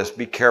out for this.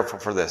 Be careful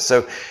for this.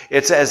 So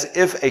it's as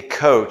if a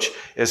coach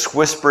is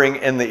whispering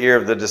in the ear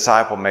of the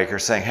disciple maker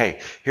saying, hey,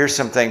 here's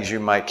some things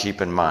you might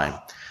keep in mind.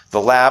 The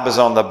lab is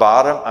on the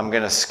bottom. I'm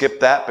going to skip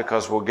that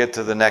because we'll get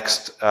to the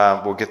next,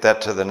 we'll get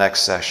that to the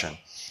next session.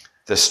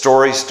 The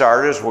story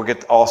starters, we'll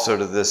get also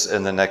to this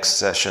in the next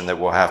session that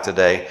we'll have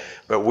today.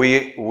 But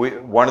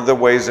one of the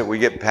ways that we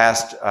get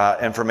past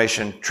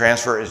information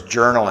transfer is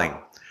journaling.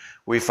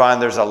 We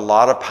find there's a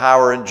lot of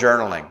power in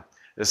journaling.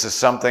 This is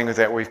something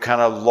that we've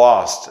kind of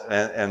lost.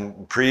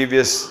 In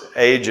previous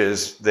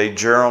ages, they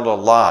journaled a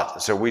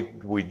lot. So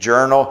we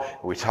journal,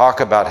 we talk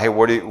about, hey,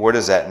 what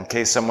is that? In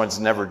case someone's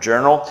never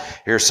journaled,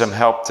 here's some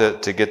help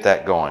to get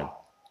that going.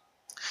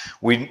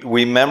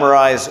 We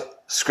memorize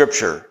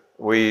scripture.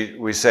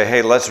 We say,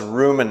 hey, let's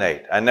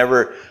ruminate. I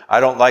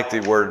don't like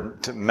the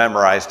word to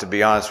memorize, to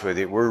be honest with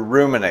you. We're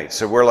ruminate.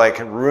 So we're like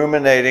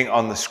ruminating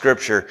on the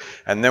scripture,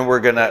 and then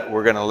we're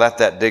gonna let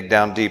that dig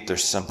down deep.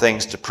 There's some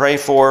things to pray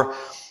for.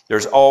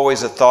 There's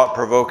always a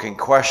thought-provoking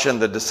question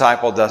the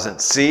disciple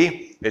doesn't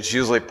see. It's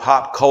usually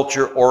pop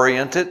culture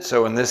oriented.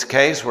 So in this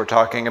case, we're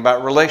talking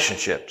about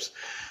relationships.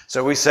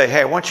 So we say,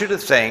 hey, I want you to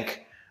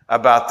think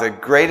about the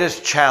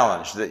greatest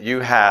challenge that you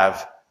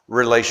have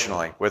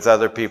relationally with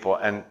other people,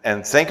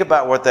 and think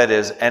about what that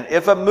is. And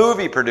if a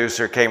movie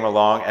producer came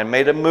along and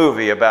made a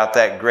movie about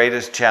that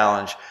greatest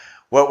challenge,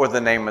 what would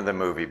the name of the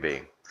movie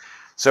be?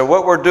 So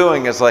what we're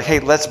doing is like, hey,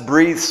 let's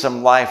breathe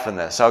some life in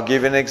this. I'll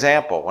give you an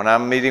example. When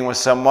I'm meeting with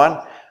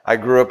someone, I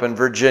grew up in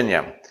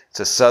Virginia. It's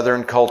a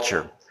Southern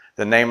culture.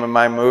 The name of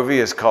my movie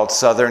is called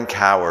Southern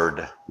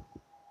Coward.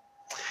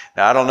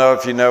 Now, I don't know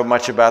if you know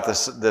much about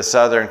the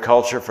Southern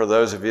culture for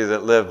those of you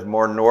that live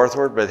more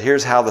northward, but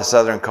here's how the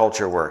Southern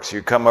culture works.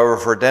 You come over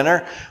for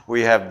dinner.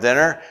 We have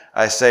dinner.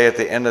 I say at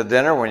the end of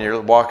dinner when you're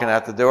walking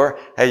out the door,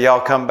 hey, y'all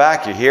come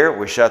back. You hear it?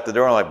 We shut the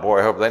door. I'm like, boy,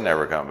 I hope they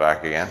never come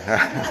back again.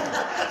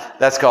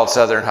 That's called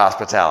Southern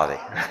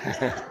hospitality.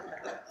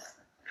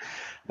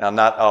 Now,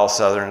 not all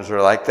Southerners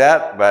are like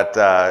that, but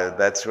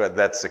that's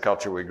the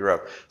culture we grew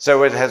up.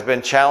 So it has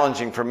been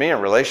challenging for me in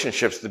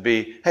relationships to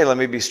be, hey, let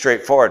me be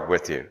straightforward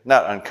with you,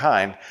 not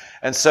unkind.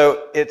 And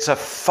so it's a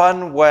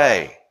fun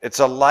way. It's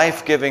a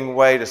life-giving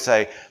way to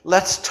say,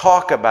 let's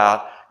talk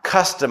about,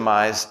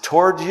 customize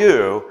toward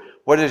you,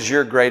 what is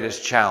your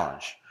greatest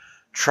challenge?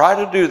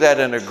 Try to do that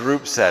in a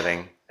group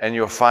setting, and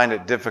you'll find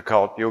it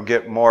difficult. You'll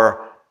get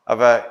more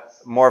of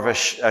a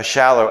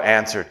shallow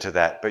answer to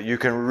that, but you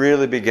can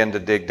really begin to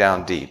dig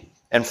down deep.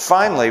 And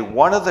finally,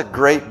 one of the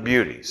great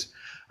beauties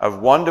of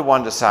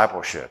one-to-one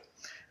discipleship,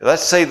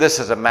 let's say this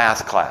is a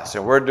math class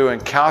and we're doing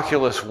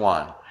Calculus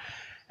 1,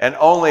 and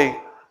only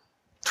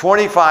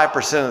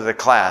 25% of the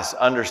class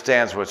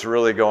understands what's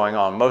really going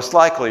on. Most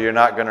likely you're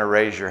not going to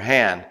raise your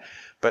hand,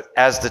 but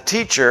as the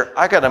teacher,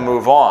 I got to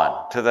move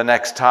on to the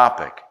next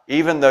topic,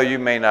 even though you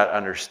may not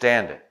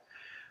understand it.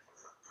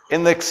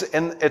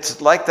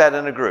 It's like that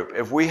in a group.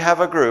 If we have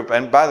a group,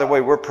 and by the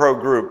way, we're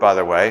pro-group, by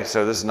the way,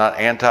 so this is not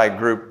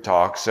anti-group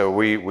talk, so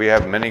we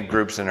have many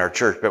groups in our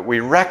church, but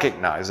we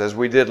recognize, as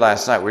we did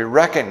last night, we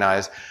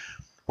recognize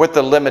what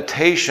the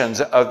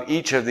limitations of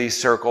each of these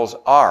circles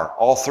are,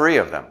 all three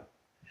of them.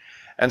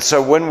 And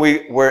so when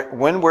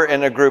we're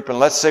in a group, and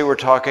let's say we're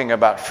talking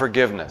about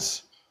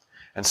forgiveness,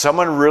 and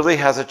someone really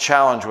has a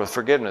challenge with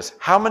forgiveness,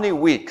 how many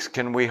weeks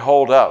can we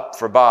hold up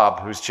for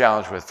Bob who's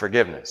challenged with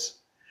forgiveness?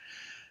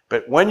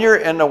 But when you're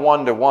in a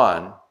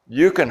one-to-one,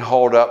 you can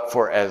hold up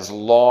for as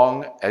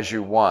long as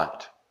you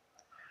want.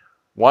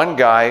 One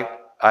guy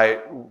I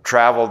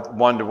traveled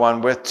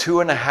one-to-one with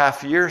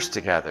 2.5 years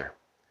together.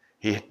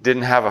 He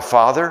didn't have a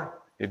father.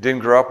 He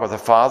didn't grow up with a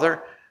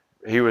father.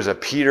 He was a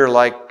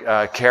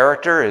Peter-like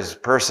character, his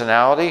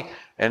personality,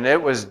 and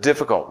it was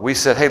difficult. We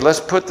said, hey, let's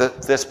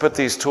put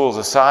these tools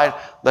aside.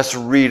 Let's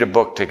read a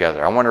book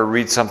together. I want to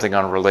read something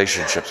on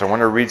relationships. I want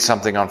to read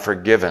something on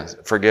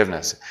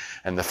forgiveness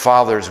and the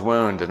father's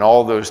wound and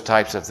all those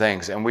types of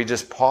things. And we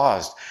just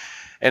paused.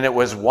 And it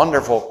was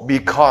wonderful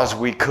because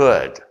we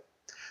could.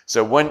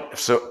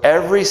 So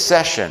every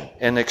session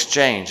in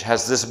exchange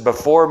has this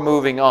before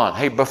moving on.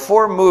 Hey,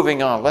 before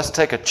moving on, let's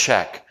take a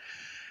check.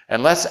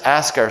 And let's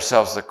ask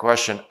ourselves the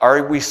question,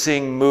 are we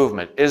seeing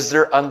movement? Is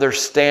there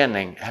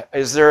understanding?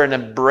 Is there an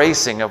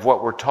embracing of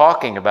what we're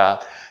talking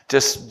about,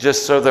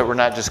 just so that we're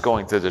not just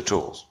going through the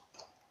tools?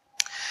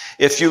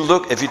 If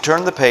you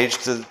turn the page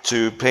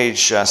to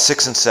page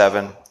 6 and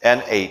 7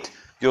 and 8,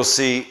 you'll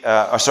see,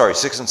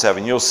 6 and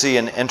 7, you'll see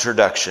an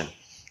introduction.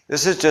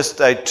 This is just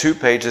 2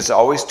 pages,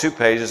 always 2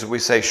 pages. We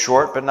say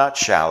short but not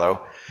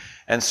shallow.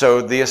 And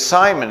so the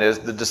assignment is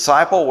the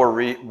disciple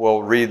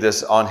will read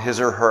this on his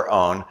or her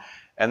own,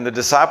 and the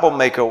disciple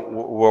maker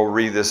will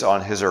read this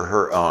on his or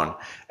her own.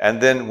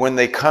 And then when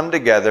they come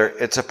together,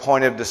 it's a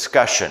point of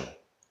discussion.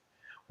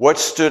 What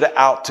stood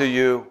out to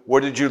you?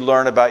 What did you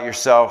learn about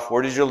yourself?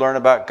 What did you learn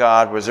about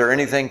God? Was there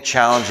anything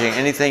challenging,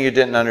 anything you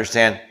didn't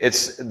understand?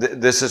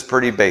 This is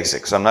pretty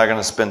basic, so I'm not going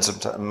to spend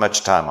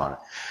much time on it.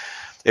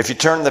 If you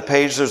turn the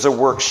page, there's a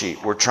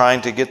worksheet. We're trying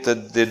to get the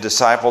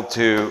disciple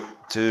to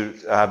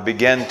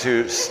begin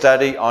to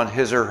study on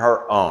his or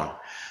her own.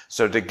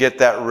 So to get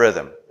that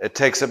rhythm, it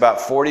takes about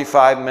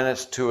 45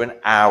 minutes to an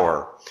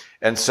hour.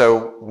 And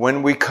so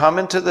when we come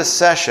into the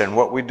session,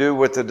 what we do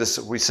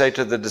we say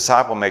to the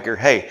disciple maker,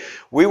 hey,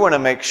 we want to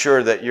make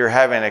sure that you're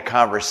having a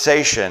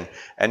conversation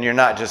and you're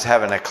not just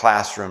having a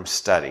classroom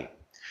study.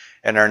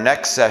 In our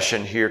next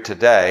session here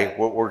today,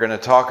 what we're going to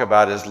talk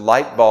about is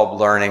light bulb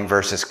learning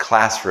versus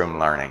classroom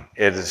learning.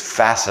 It is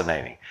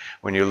fascinating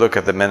when you look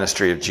at the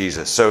ministry of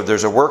Jesus. So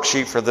there's a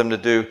worksheet for them to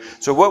do.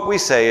 So what we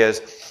say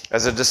is,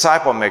 as a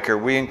disciple maker,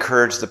 we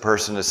encourage the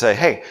person to say,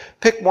 hey,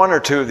 pick 1 or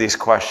 2 of these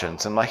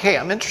questions. And like, hey,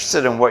 I'm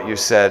interested in what you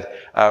said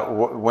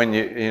when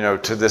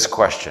to this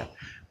question.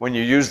 When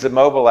you use the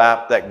mobile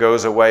app, that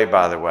goes away,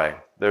 by the way.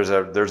 There's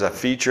a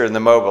feature in the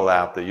mobile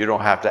app that you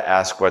don't have to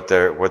ask what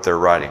they're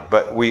writing.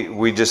 But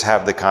we just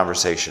have the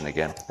conversation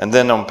again. And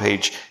then on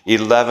page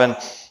 11,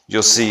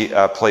 you'll see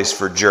a place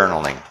for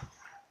journaling.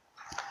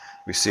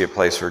 We see a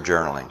place for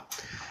journaling.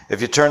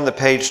 If you turn the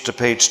page to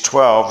page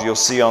 12, you'll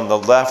see on the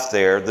left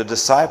there the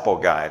disciple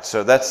guide.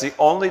 So that's the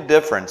only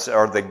difference,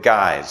 are the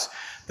guides,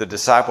 the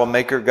disciple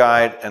maker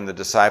guide and the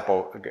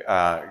disciple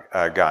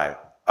guide.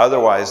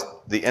 Otherwise,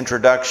 the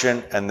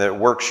introduction and the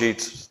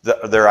worksheets,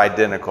 they're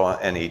identical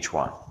in each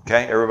one.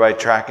 Okay, everybody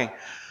tracking?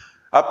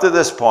 Up to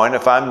this point,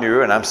 if I'm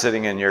new and I'm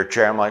sitting in your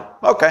chair, I'm like,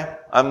 okay,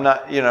 I'm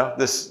not,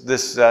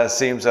 this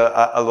seems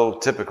a little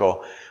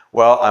typical.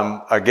 Well,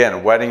 I'm,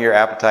 again, whetting your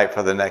appetite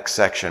for the next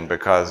section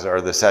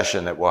or the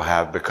session that we'll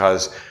have,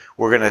 because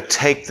we're going to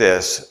take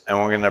this and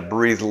we're going to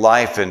breathe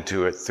life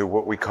into it through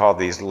what we call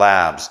these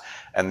labs.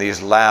 And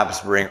these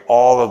labs bring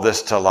all of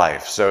this to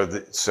life. So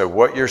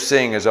what you're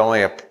seeing is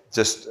only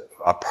just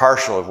a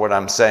partial of what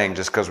I'm saying,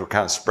 just because we're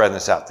kind of spreading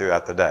this out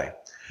throughout the day.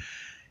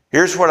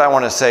 Here's what I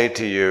want to say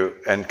to you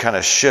and kind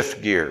of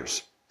shift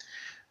gears.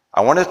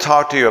 I want to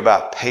talk to you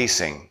about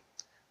pacing,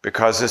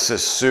 because this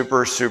is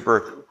super,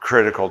 super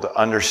critical to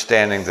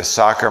understanding the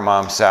soccer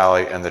mom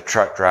Sally and the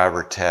truck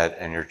driver Ted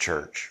in your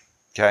church.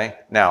 Okay?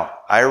 Now,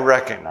 I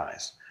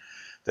recognize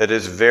that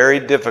it's very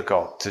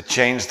difficult to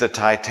change the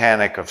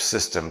Titanic of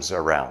systems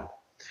around.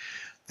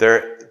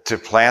 To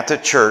plant a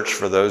church,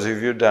 for those of you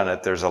who've done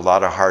it, there's a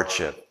lot of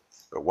hardship.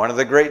 But one of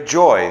the great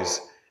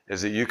joys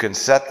is that you can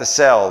set the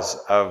sails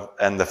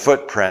and the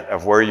footprint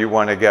of where you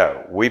want to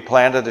go. We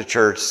planted a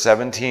church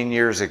 17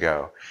 years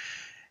ago.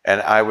 And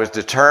I was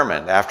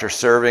determined, after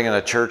serving in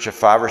a church of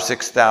 5,000 or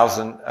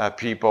 6,000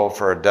 people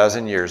for a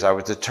dozen years, I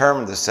was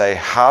determined to say,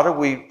 how do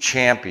we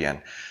champion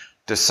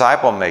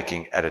disciple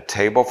making at a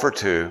table for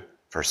 2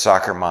 for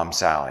Soccer Mom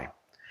Sally?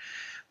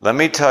 Let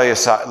me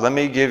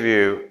give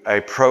you a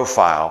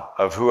profile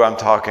of who I'm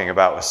talking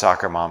about with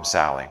Soccer Mom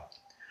Sally.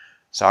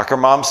 Soccer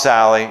Mom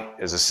Sally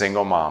is a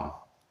single mom.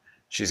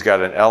 She's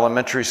got an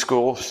elementary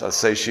school. Let's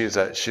say she's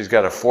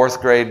got a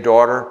 4th grade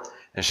daughter,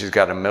 and she's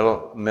got a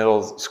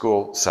middle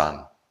school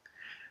son.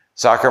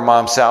 Soccer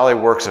Mom Sally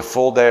works a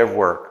full day of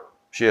work.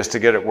 She has to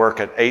get at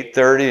work at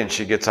 8:30 and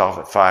she gets off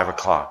at 5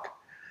 o'clock.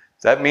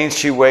 That means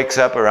she wakes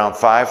up around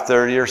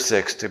 5:30 or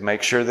 6 to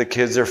make sure the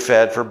kids are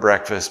fed for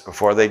breakfast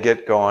before they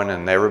get going,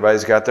 and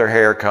everybody's got their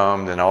hair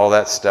combed and all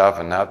that stuff,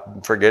 and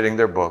not forgetting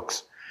their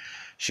books.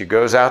 She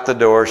goes out the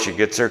door. She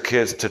gets her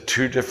kids to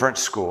 2 different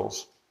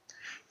schools.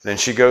 Then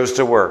she goes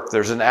to work.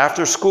 There's an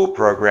after-school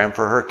program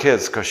for her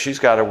kids because she's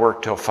got to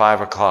work till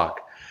 5 o'clock.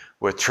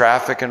 With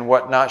traffic and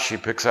whatnot, she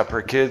picks up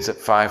her kids at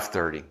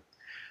 5:30.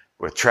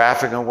 With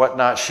traffic and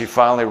whatnot, she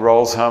finally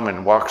rolls home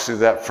and walks through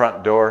that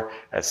front door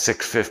at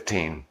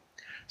 6:15.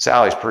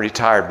 Sally's pretty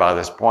tired by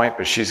this point,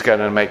 but she's got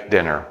to make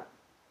dinner.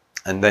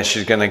 And then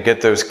she's going to get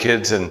those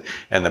kids in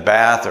the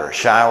bath or a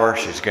shower.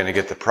 She's going to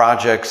get the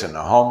projects and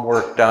the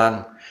homework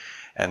done.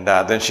 And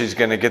then she's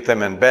going to get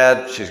them in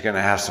bed. She's going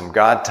to have some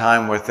God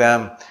time with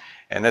them.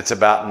 And it's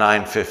about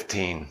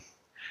 9:15.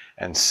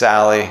 And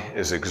Sally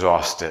is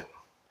exhausted.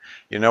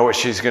 You know what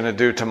she's going to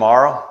do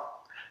tomorrow?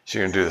 She's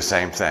going to do the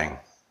same thing.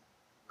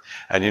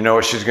 And you know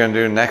what she's going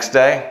to do next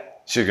day?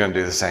 She's going to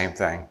do the same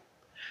thing.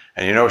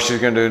 And you know what she's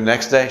going to do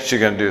next day?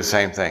 She's going to do the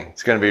same thing.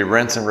 It's going to be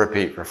rinse and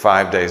repeat for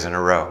 5 days in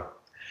a row.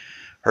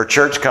 Her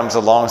church comes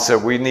along and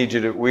said,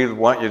 we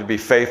want you to be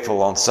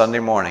faithful on Sunday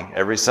morning,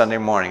 every Sunday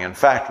morning. In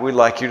fact, we'd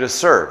like you to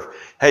serve.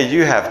 Hey,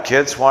 you have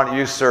kids. Why don't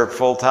you serve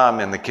full time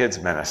in the kids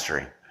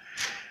ministry?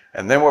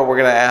 And then what we're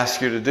going to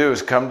ask you to do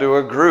is come to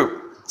a group.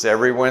 It's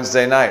every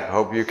Wednesday night.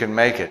 Hope you can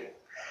make it.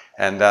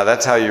 And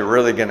that's how you're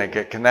really going to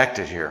get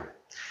connected here.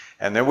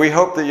 And then we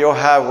hope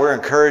that we're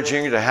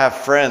encouraging you to have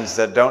friends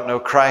that don't know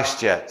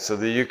Christ yet so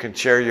that you can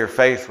share your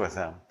faith with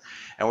them.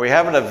 And we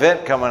have an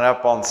event coming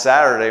up on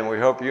Saturday, and we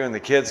hope you and the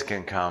kids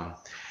can come.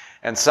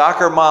 And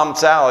soccer mom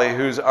Sally,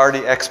 who's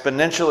already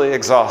exponentially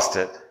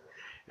exhausted,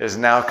 is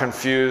now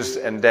confused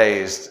and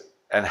dazed.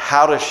 And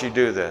how does she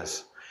do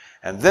this?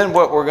 And then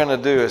what we're going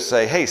to do is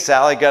say, hey,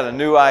 Sally, got a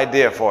new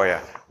idea for you.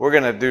 We're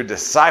going to do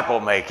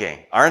disciple making.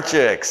 Aren't you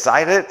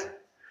excited?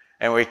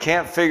 And we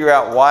can't figure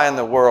out why in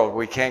the world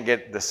we can't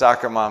get the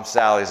soccer mom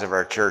Sallys of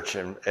our church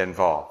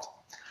involved.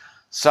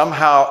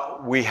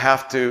 Somehow we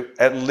have to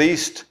at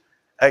least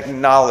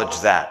acknowledge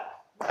that.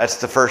 That's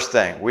the first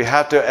thing. We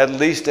have to at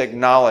least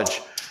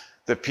acknowledge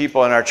the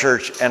people in our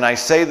church. And I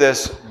say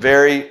this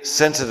very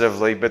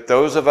sensitively, but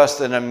those of us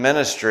in a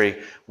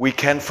ministry, we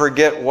can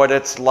forget what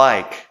it's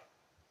like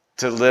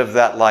to live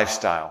that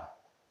lifestyle.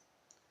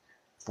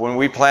 When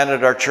we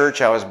planted our church,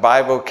 I was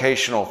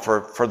bivocational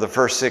for the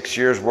first 6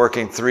 years,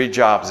 working 3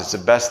 jobs. It's the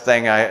best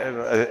thing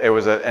it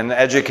was an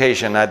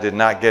education I did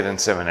not get in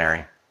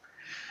seminary.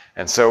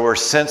 And so we're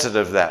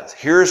sensitive to that.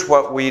 Here's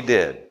what we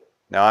did.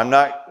 Now, I'm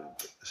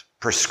not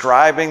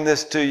prescribing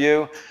this to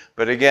you,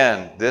 but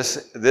again,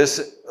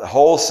 this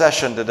whole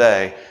session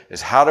today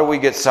is how do we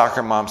get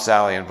Soccer Mom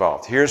Sally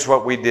involved? Here's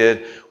what we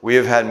did. We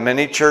have had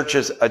many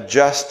churches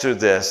adjust to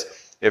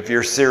this if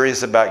you're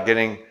serious about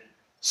getting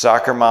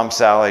Soccer Mom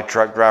Sally,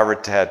 Truck Driver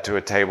Ted to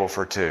a table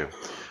for 2.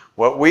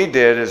 What we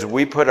did is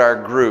we put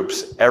our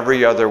groups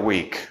every other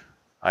week.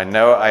 I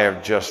know I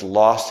have just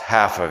lost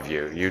half of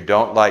you. You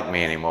don't like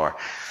me anymore.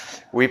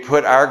 We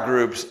put our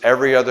groups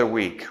every other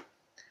week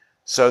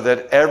so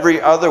that every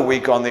other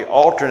week on the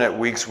alternate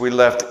weeks we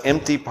left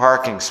empty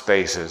parking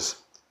spaces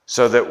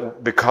so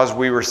that because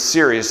we were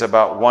serious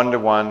about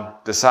one-to-one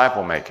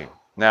disciple making.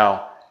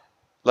 Now,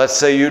 let's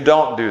say you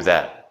don't do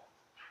that.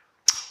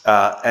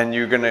 And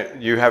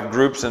you have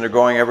groups and they're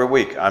going every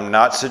week. I'm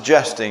not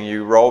suggesting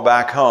you roll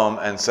back home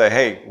and say,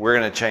 hey, we're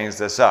going to change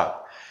this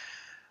up.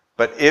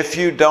 But if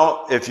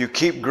you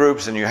keep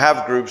groups and you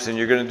have groups and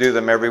you're going to do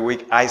them every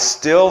week, I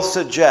still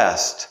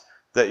suggest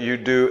that you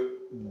do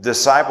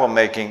disciple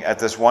making at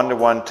this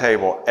one-to-one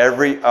table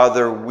every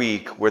other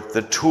week with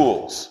the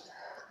tools.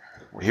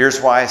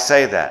 Here's why I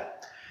say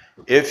that.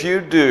 If you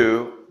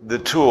do the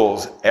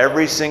tools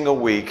every single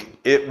week,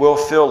 it will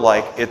feel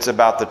like it's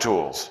about the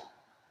tools.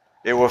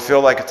 It will feel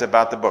like it's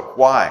about the book.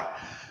 Why?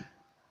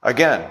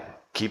 Again,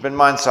 keep in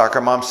mind Soccer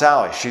Mom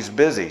Sally. She's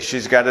busy.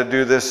 She's got to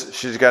do this.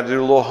 She's got to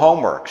do a little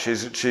homework.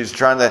 She's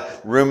trying to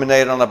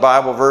ruminate on a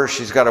Bible verse.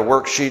 She's got a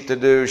worksheet to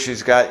do.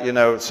 She's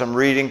got, some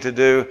reading to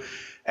do.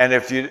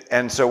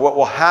 And so what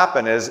will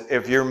happen is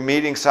if you're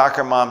meeting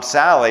Soccer Mom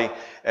Sally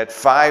at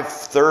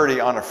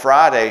 5:30 on a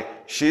Friday,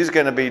 she's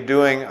going to be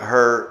doing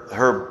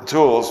her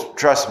tools,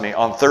 trust me,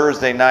 on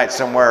Thursday night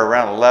somewhere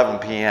around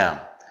 11 p.m.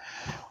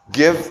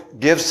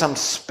 Give some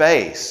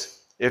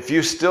space. If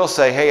you still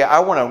say, hey, I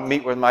want to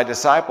meet with my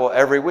disciple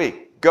every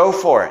week, go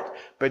for it.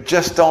 But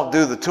just don't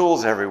do the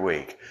tools every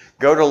week.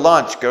 Go to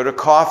lunch, go to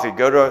coffee,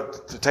 go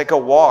to take a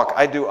walk.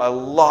 I do a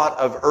lot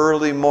of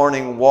early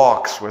morning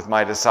walks with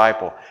my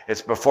disciple.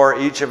 It's before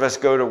each of us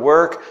go to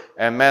work,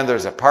 and man,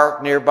 there's a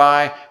park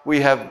nearby.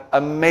 We have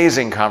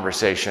amazing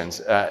conversations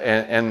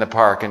in the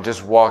park and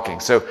just walking.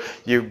 So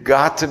you've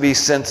got to be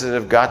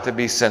sensitive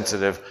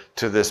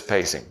to this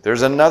pacing.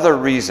 There's another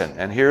reason,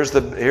 and here's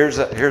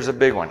a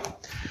big one.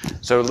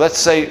 So let's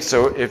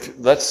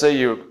say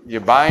you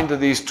buy into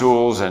these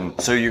tools, and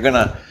so you're going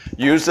to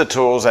use the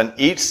tools, and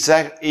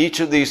each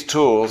of these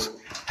tools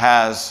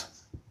has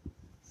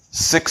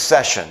 6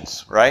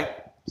 sessions, right?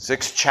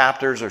 6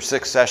 chapters or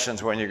 6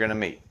 sessions when you're going to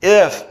meet.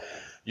 If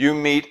you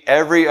meet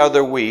every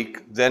other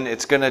week, then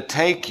it's going to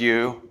take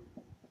you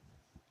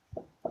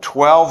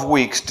 12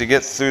 weeks to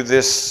get through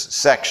this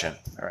section.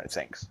 All right,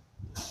 thanks.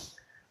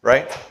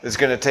 Right? It's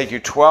going to take you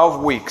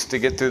 12 weeks to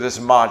get through this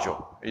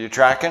module. Are you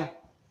tracking?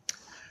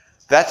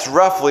 That's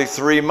roughly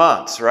 3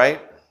 months,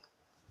 right?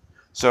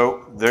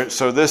 So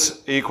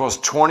this equals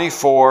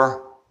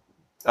 24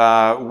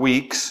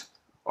 weeks,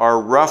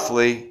 or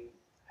roughly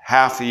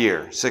half a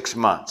year, 6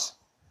 months.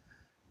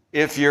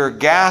 If you're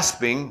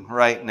gasping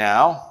right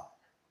now,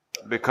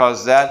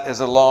 because that is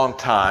a long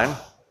time,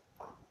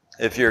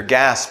 if you're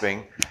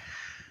gasping,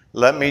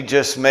 let me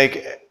just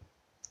make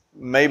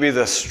maybe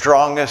the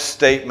strongest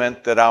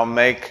statement that I'll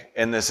make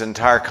in this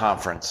entire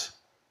conference.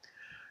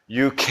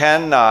 You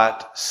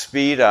cannot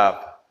speed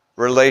up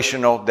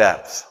relational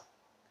depth.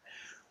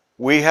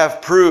 We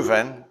have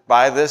proven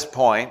by this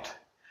point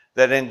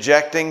that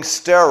injecting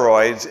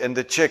steroids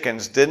into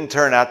chickens didn't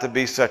turn out to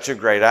be such a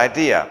great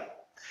idea.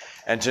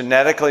 And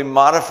genetically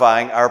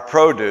modifying our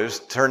produce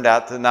turned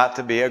out to not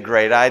to be a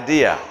great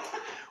idea.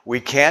 We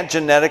can't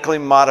genetically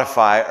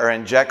modify or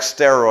inject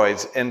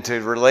steroids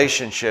into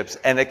relationships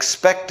and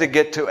expect to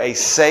get to a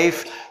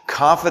safe,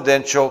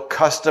 confidential,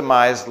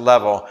 customized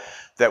level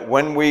that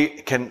when we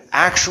can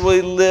actually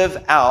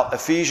live out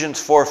Ephesians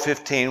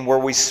 4:15, where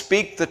we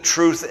speak the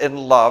truth in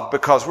love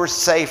because we're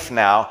safe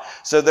now,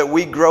 so that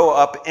we grow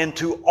up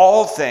into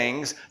all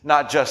things,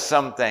 not just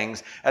some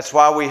things. That's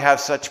why we have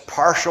such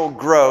partial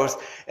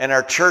growth in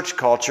our church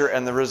culture,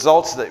 and the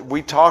results that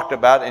we talked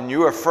about and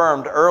you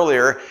affirmed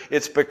earlier,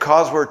 it's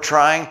because we're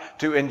trying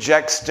to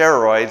inject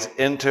steroids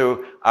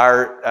into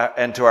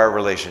our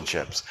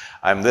relationships.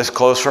 I'm this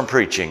close from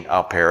preaching,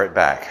 I'll pare it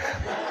back.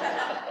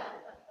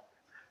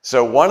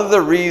 So one of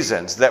the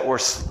reasons that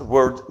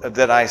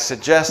that I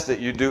suggest that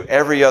you do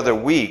every other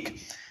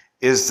week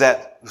is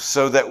that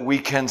so that we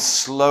can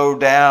slow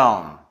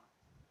down.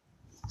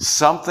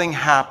 Something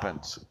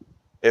happens.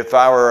 If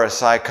I were a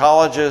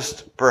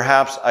psychologist,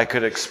 perhaps I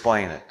could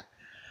explain it.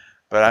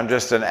 But I'm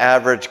just an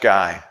average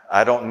guy.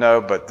 I don't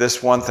know, but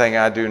this one thing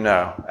I do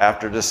know.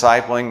 After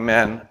discipling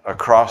men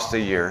across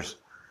the years,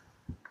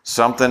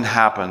 something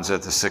happens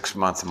at the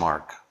 6-month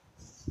mark.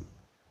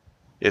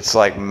 It's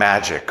like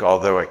magic,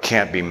 although it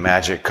can't be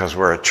magic because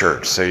we're a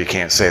church, so you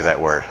can't say that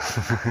word.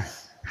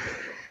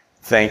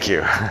 Thank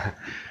you.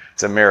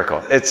 It's a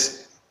miracle.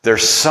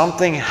 There's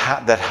something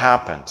that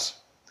happens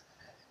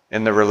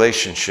in the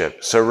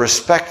relationship. So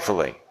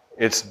respectfully,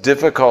 it's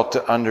difficult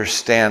to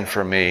understand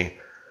for me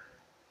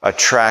a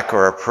track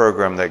or a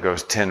program that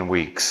goes 10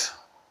 weeks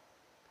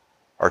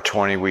or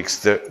 20 weeks.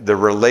 The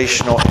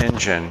relational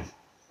engine,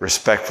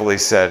 respectfully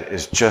said,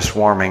 is just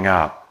warming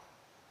up.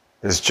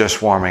 Is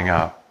just warming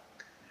up.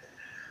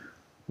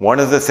 One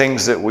of the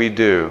things that we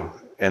do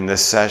in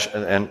this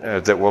session,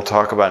 and that we'll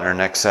talk about in our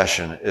next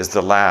session, is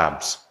the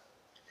labs.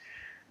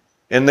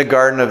 In the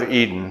Garden of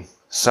Eden,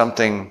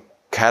 something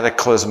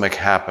cataclysmic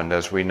happened,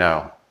 as we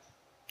know.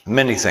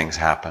 Many things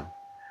happen.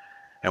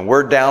 And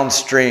we're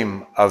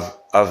downstream of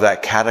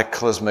that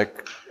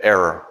cataclysmic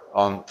error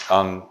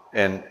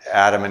in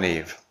Adam and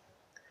Eve.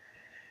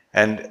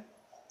 And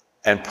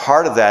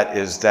part of that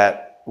is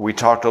that we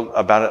talked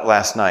about it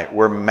last night.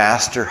 We're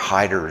master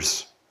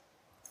hiders.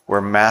 We're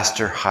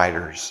master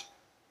hiders.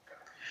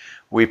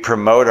 We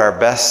promote our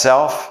best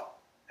self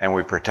and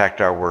we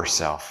protect our worst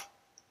self.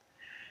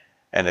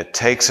 And it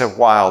takes a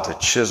while to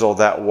chisel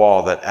that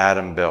wall that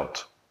Adam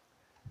built.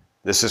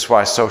 This is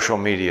why social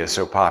media is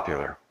so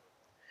popular.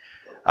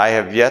 I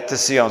have yet to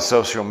see on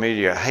social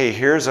media, hey,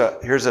 here's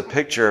a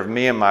picture of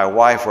me and my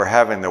wife. We're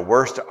having the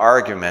worst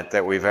argument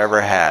that we've ever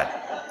had.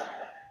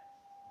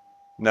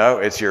 No,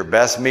 it's your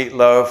best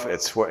meatloaf.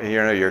 It's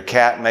your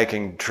cat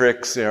making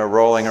tricks,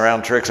 rolling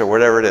around tricks or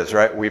whatever it is,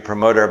 right? We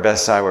promote our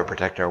best side, we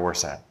protect our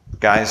worst side.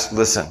 Guys,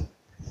 listen.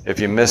 If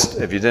you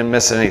didn't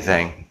miss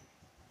anything,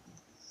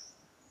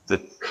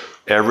 the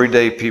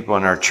everyday people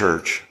in our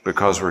church,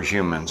 because we're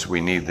humans,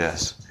 we need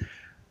this.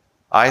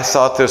 I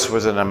thought this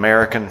was an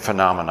American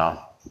phenomenon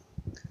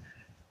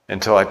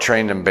until I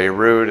trained in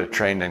Beirut, I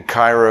trained in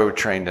Cairo,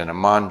 trained in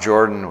Amman,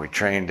 Jordan. We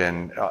trained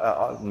in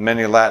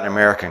many Latin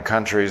American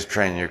countries,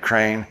 trained in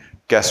Ukraine.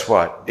 Guess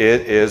what?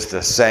 It is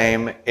the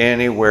same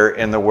anywhere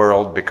in the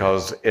world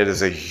because it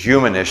is a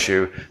human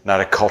issue, not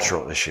a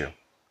cultural issue.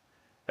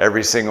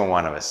 Every single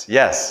one of us.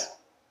 Yes?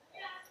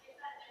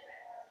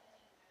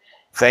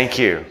 Thank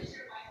you.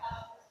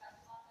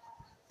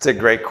 It's a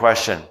great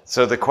question.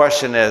 So the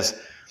question is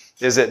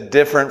it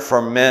different for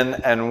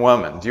men and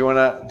women? Do you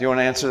want to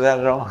answer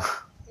that at all?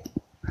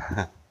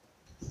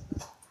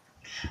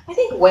 I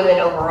think women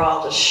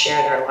overall just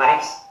share their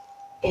lives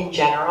in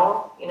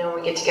general.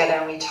 We get together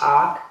and we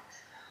talk.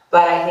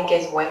 But I think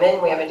as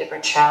women, we have a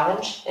different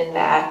challenge in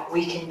that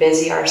we can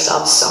busy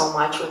ourselves so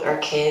much with our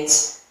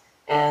kids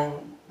and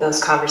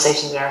those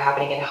conversations that are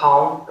happening at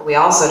home. We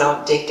also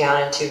don't dig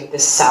down into the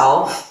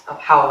self of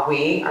how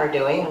we are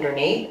doing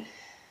underneath.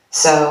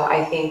 So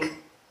I think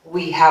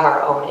we have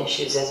our own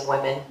issues as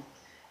women.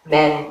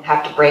 Men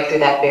have to break through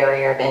that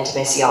barrier of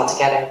intimacy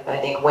altogether, but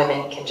I think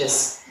women can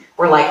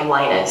we're like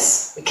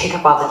Linus. We kick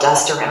up all the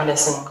dust around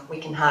us and we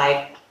can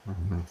hide.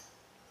 Mm-hmm.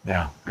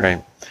 Yeah, great.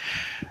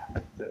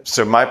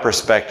 So my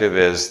perspective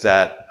is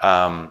that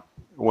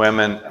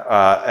women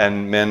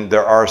and men,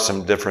 there are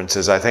some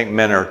differences. I think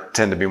men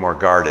tend to be more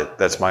guarded.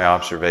 That's my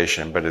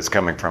observation, but it's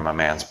coming from a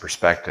man's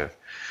perspective.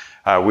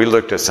 We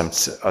looked at some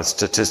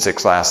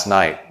statistics last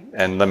night,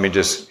 and let me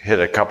just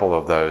hit a couple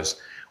of those.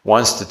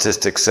 One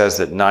statistic says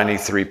that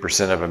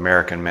 93% of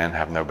American men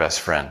have no best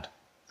friend.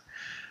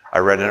 I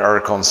read an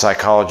article in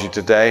Psychology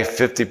Today,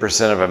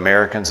 50% of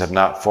Americans have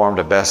not formed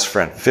a best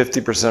friend.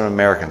 50% of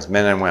Americans,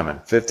 men and women,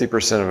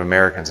 50% of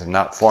Americans have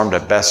not formed a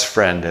best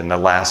friend in the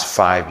last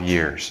 5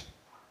 years.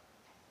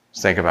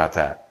 Think about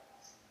that.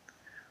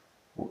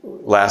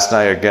 Last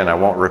night, again, I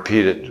won't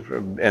repeat it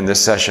in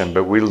this session,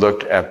 but we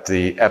looked at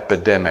the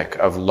epidemic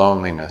of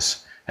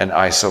loneliness and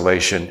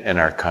isolation in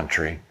our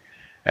country.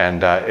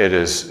 And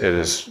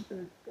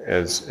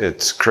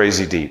it's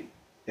crazy deep.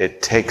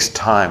 It takes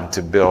time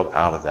to build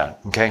out of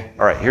that. Okay.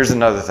 All right. Here's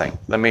another thing.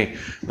 Let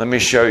me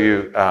show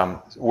you.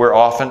 We're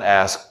often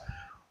asked,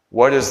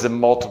 what is the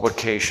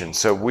multiplication?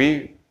 So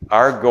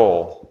our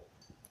goal,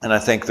 and I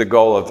think the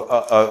goal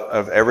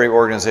of every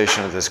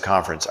organization of this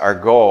conference, our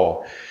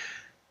goal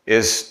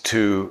is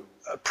to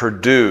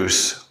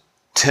produce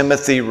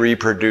Timothy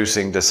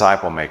reproducing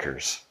disciple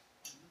makers.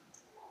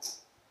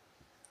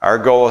 Our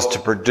goal is to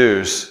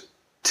produce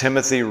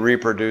Timothy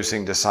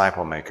reproducing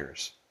disciple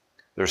makers.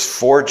 There's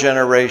 4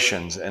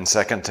 generations in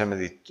 2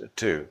 Timothy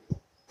 2.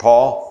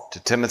 Paul to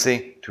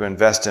Timothy to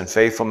invest in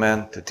faithful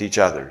men to teach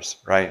others,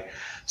 right?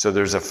 So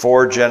there's a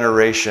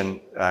 4-generation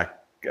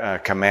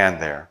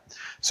command there.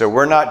 So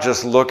we're not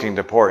just looking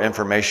to pour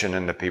information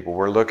into people.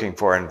 We're looking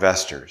for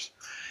investors.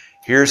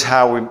 Here's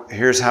how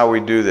we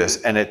do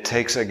this, and it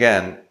takes,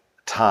 again,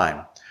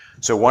 time.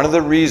 So one of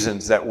the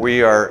reasons that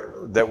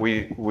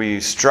we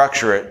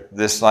structure it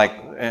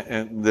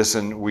this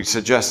and we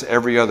suggest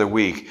every other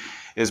week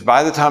is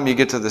by the time you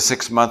get to the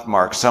 6-month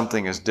mark,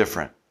 something is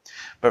different.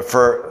 But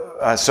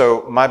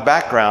so my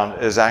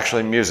background is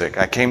actually music.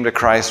 I came to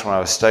Christ when I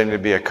was studying to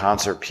be a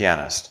concert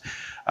pianist.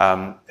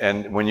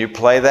 And when you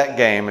play that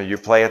game and you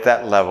play at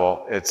that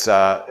level,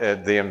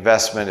 the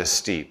investment is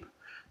steep.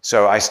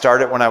 So I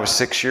started when I was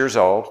 6 years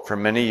old. For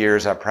many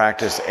years, I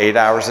practiced 8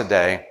 hours a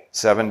day,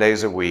 7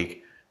 days a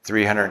week,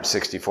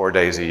 364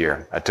 days a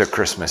year. I took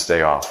Christmas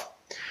Day off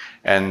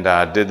and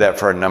did that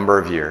for a number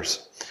of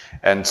years.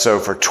 And so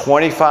for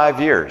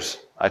 25 years,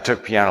 I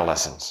took piano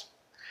lessons.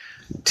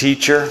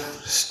 Teacher,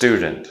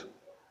 student,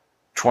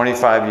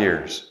 25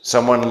 years.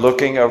 Someone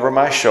looking over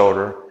my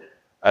shoulder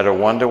at a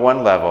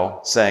 1-to-1 level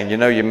saying, you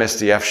know, you missed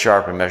the F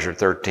sharp in measure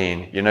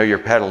 13. You know, your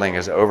pedaling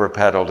is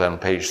over-pedaled on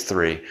page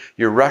 3.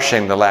 You're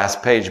rushing the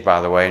last page,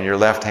 by the way, and your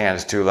left hand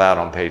is too loud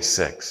on page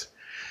 6.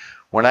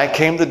 When I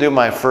came to do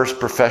my first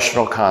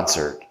professional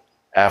concert,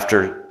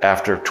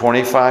 after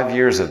 25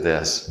 years of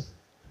this,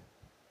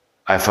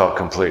 I felt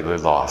completely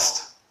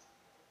lost.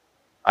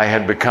 I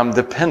had become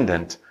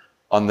dependent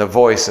on the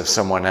voice of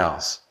someone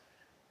else.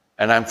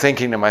 And I'm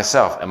thinking to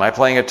myself, am I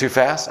playing it too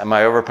fast? Am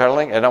I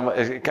over-pedaling? And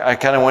I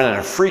kind of went in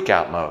a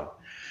freak-out mode.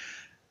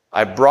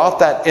 I brought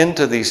that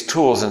into these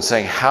tools and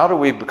saying, how do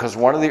we, because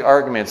one of the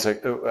arguments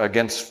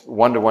against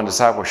one-to-one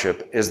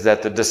discipleship is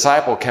that the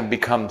disciple can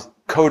become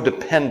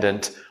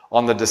codependent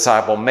on the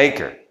disciple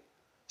maker.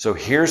 So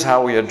here's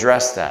how we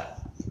address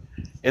that.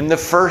 In the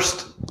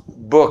first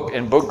book,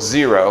 in book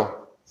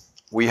 0,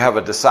 we have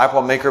a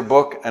disciple maker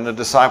book and a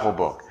disciple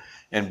book.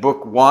 In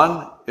book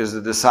 1 is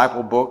a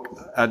disciple book,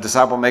 a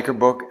disciple maker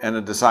book, and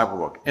a disciple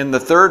book. In the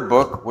third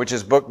book, which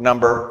is book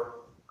number,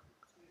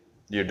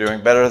 you're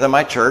doing better than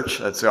my church,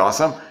 that's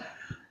awesome.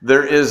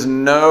 There is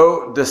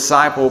no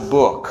disciple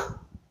book.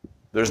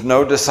 There's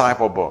no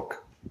disciple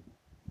book.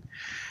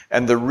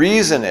 And the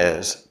reason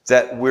is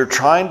that we're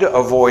trying to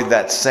avoid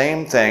that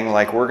same thing,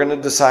 like we're going to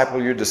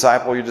disciple you,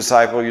 disciple you,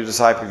 disciple you,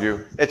 disciple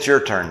you. It's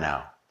your turn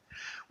now.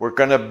 We're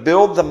going to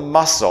build the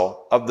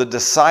muscle of the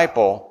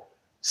disciple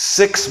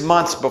 6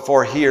 months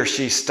before he or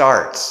she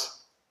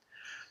starts.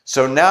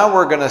 So now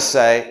we're going to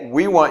say,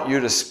 we want you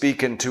to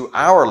speak into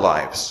our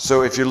lives.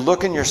 So if you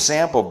look in your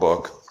sample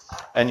book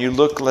and you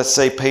look, let's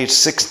say, page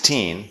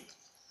 16,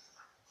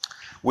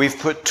 we've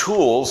put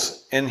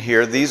tools in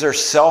here. These are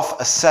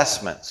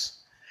self-assessments.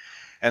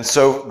 And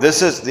so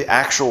this is the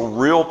actual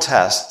real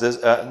test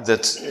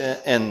that's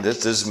in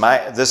this.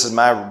 This is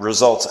my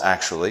results,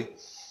 actually.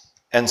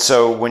 And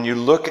so when you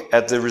look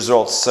at the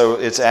results, so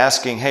it's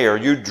asking, hey, are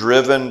you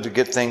driven to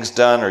get things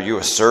done? Are you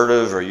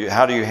assertive?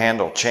 How do you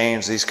handle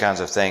change? These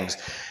kinds of things.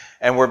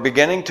 And we're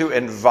beginning to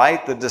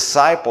invite the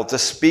disciple to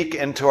speak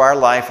into our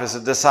life as a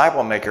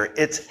disciple maker.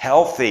 It's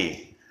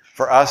healthy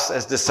for us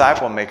as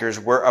disciple makers.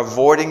 We're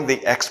avoiding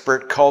the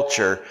expert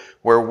culture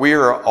where we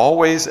are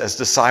always, as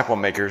disciple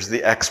makers,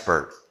 the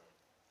expert.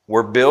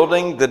 We're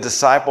building the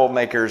disciple's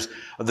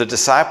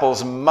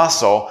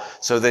muscle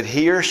so that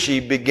he or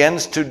she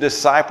begins to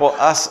disciple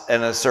us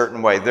in a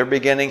certain way. They're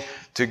beginning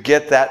to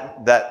get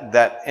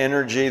that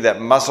energy,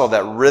 that muscle,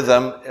 that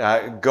rhythm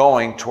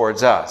going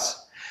towards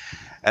us.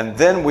 And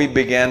then we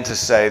begin to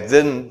say,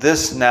 then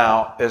this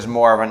now is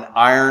more of an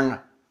iron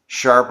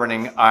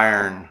sharpening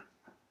iron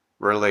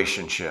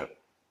relationship.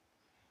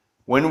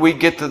 When we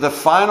get to the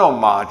final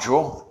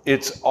module,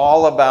 it's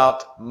all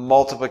about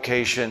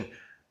multiplication,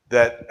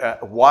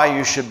 that why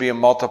you should be a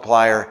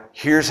multiplier.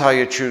 Here's how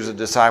you choose a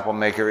disciple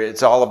maker.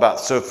 It's all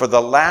about, so for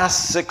the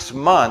last 6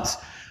 months,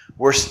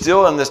 we're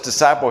still in this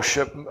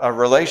discipleship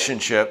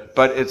relationship,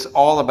 but it's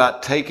all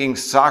about taking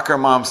soccer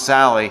mom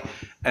Sally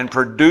and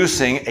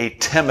producing a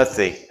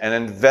Timothy,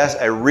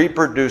 a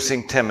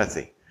reproducing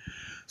Timothy.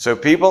 So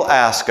people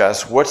ask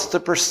us, what's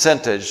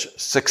the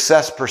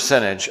success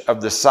percentage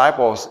of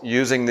disciples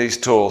using these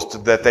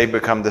tools that they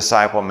become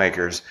disciple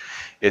makers?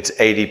 It's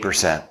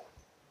 80%.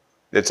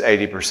 It's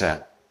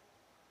 80%.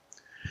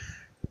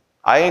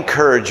 I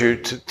encourage you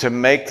to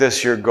make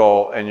this your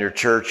goal in your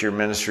church, your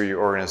ministry,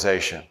 your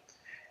organization.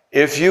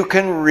 If you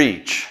can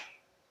reach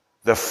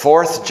the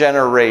 4th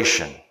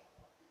generation,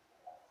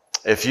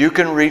 if you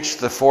can reach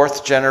the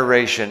 4th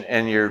generation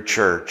in your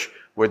church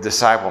with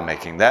disciple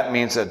making, that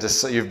means that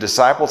you've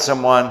discipled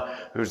someone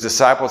who's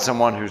discipled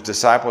someone who's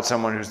discipled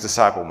someone who's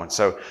discipled one.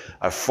 So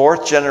a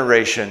 4th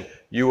generation,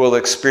 you will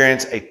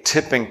experience a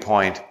tipping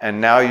point,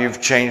 and now you've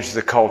changed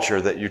the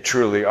culture that you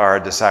truly are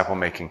a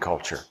disciple-making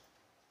culture.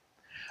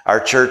 Our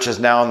church is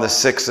now in the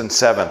 6th and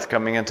 7th,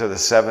 coming into the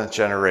 7th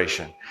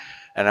generation.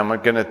 And I'm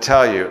going to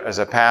tell you, as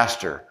a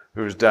pastor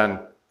who's done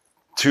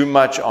too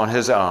much on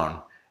his own,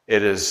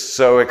 it is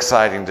so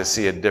exciting to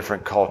see a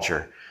different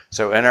culture.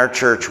 So in our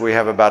church, we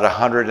have about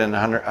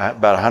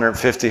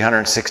 150,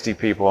 160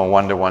 people in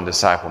one-to-one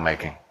disciple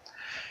making.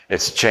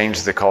 It's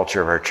changed the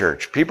culture of our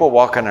church. People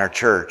walk in our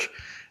church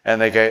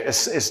and they go,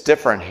 it's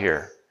different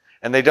here.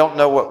 And they don't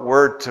know what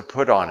word to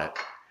put on it.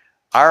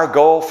 Our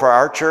goal for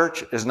our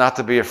church is not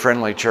to be a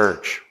friendly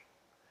church.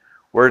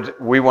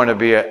 We want to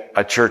be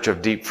a church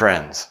of deep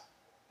friends.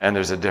 And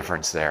there's a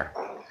difference there.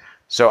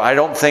 So I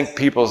don't think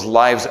people's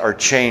lives are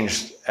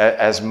changed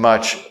as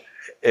much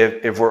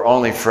if we're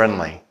only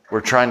friendly.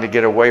 We're trying to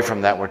get away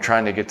from that. We're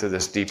trying to get to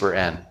this deeper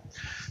end.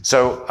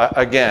 So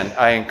again,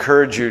 I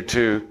encourage you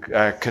to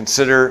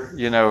consider,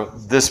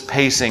 this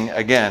pacing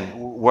again.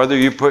 Whether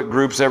you put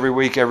groups every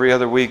week, every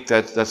other week,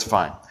 that's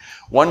fine.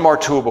 One more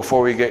tool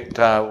before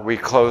we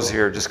close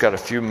here. Just got a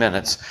few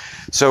minutes.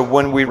 So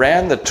when we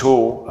ran the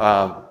tool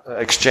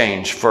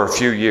exchange for a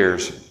few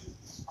years,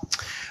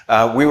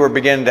 we were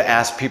beginning to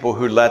ask people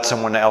who led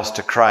someone else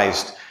to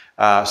Christ,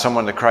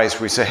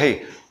 we say,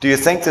 hey, do you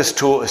think this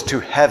tool is too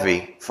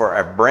heavy for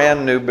a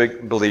brand new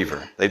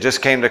believer? They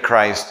just came to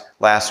Christ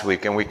last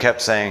week, and we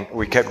kept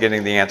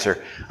getting the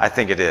answer, I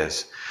think it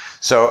is.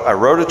 So I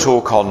wrote a tool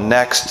called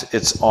Next.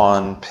 It's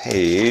on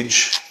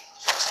page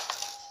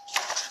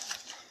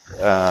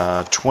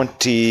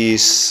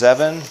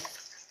 27.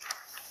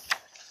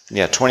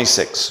 Yeah,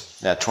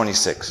 26. Yeah,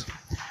 26.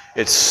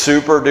 It's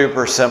super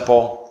duper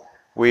simple.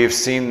 We've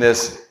seen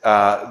this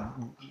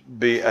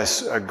be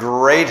a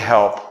great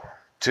help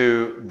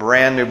to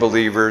brand new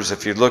believers.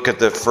 If you look at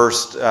the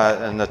first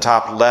in the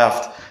top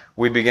left,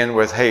 we begin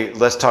with, hey,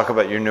 let's talk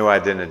about your new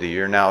identity.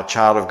 You're now a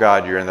child of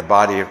God. You're in the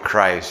body of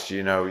Christ,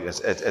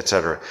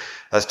 etc.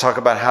 Let's talk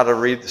about how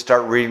to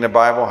start reading the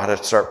Bible, how to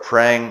start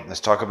praying. Let's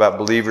talk about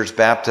believers'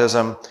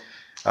 baptism.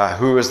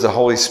 Who is the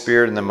Holy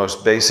Spirit in the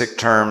most basic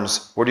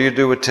terms? What do you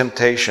do with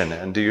temptation?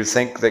 And do you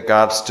think that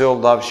God still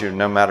loves you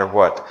no matter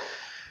what?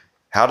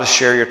 How to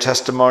share your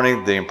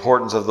testimony, the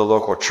importance of the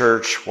local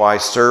church, why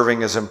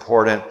serving is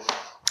important,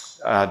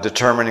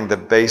 determining the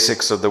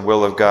basics of the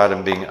will of God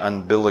and being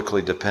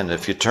unbiblically dependent.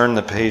 If you turn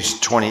to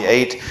page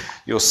 28,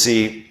 you'll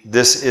see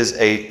this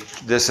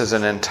is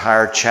an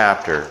entire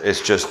chapter. It's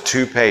just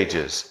 2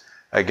 pages.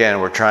 Again,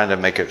 we're trying to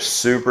make it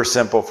super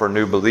simple for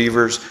new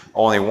believers.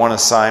 Only one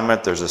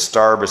assignment. There's a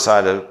star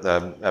beside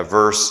a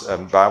verse, a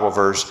Bible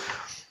verse,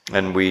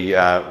 and we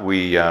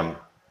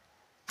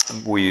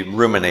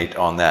ruminate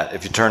on that.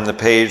 If you turn the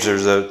page,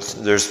 there's the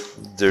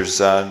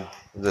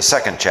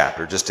second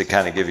chapter, just to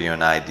kind of give you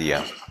an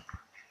idea.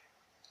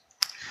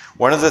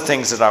 One of the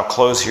things that I'll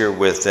close here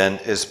with then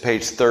is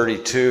page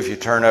 32. If you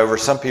turn over,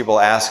 some people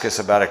ask us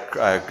about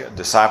a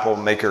disciple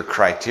maker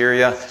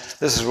criteria.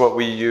 This is what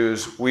we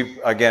use. We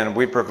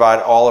provide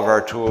all of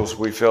our tools.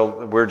 We feel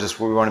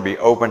we want to be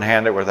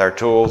open-handed with our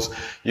tools.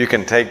 You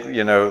can take,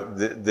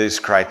 these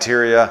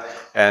criteria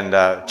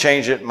and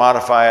change it,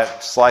 modify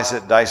it, slice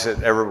it, dice it,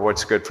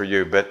 what's good for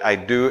you. But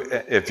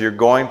if you're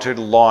going to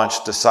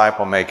launch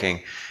disciple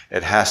making,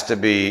 it has to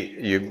be,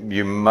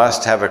 you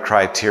must have a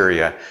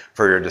criteria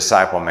for your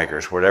disciple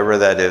makers, whatever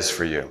that is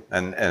for you.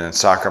 And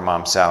Soccer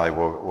Mom Sally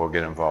will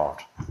get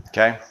involved.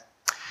 Okay?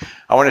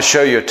 I want to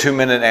show you a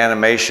 2-minute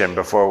animation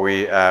before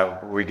we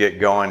get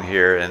going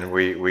here and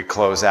we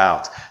close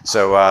out.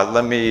 So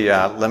let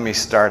me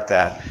start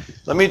that.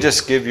 Let me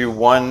just give you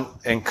one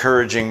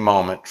encouraging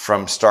moment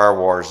from Star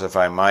Wars, if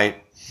I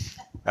might.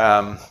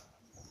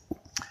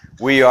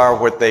 We are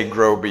what they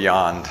grow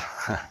beyond,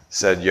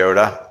 said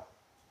Yoda.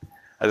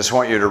 I just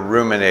want you to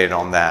ruminate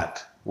on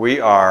that.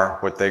 We are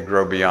what they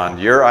grow beyond.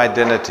 Your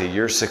identity,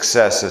 your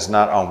success is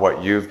not on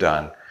what you've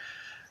done,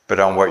 but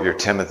on what your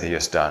Timothy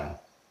has done.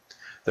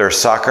 There's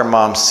Soccer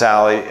Mom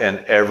Sally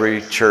in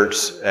every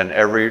church and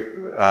every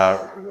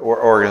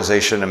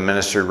organization and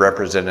ministry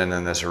represented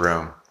in this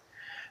room.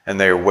 And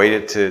they are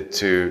waited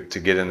to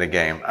get in the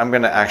game. I'm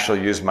going to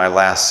actually use my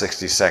last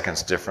 60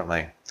 seconds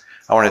differently.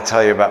 I want to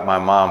tell you about my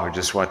mom who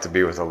just went to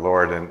be with the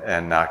Lord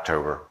in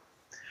October.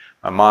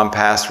 My mom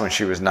passed when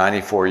she was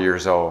 94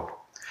 years old.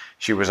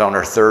 She was on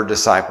her 3rd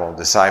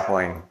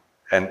discipling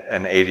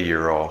an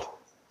 80-year-old.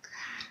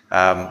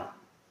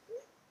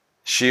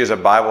 She is a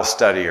Bible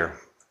studier.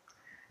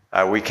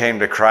 We came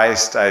to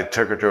Christ. I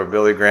took her to a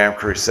Billy Graham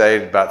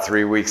crusade about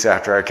 3 weeks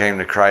after I came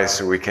to Christ.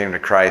 So we came to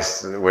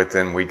Christ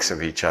within weeks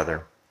of each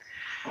other.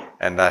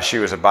 And she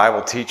was a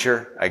Bible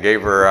teacher. I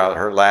gave her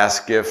her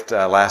last gift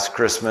last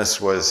Christmas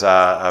was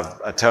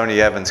a Tony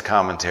Evans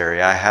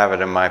commentary. I have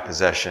it in my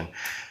possession.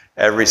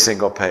 Every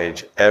single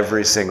page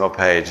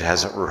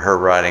has her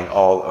writing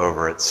all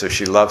over it. So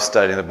she loves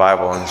studying the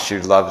Bible and she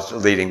loves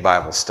leading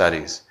Bible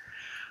studies.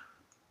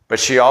 But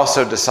she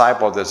also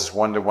discipled this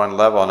 1-to-1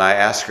 level. And I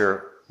asked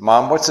her,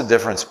 Mom, what's the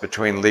difference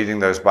between leading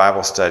those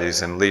Bible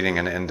studies and leading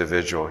an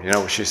individual? You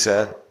know what she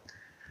said?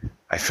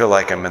 I feel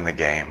like I'm in the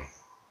game.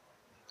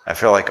 I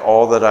feel like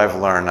all that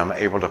I've learned, I'm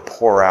able to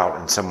pour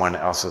out in someone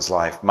else's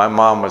life. My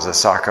mom was a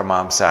Soccer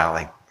Mom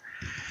Sally.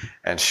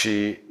 And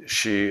she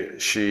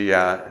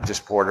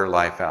just poured her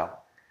life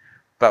out.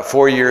 About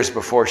 4 years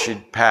before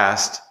she'd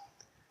passed,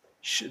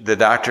 the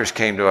doctors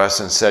came to us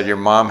and said, your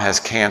mom has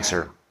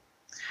cancer.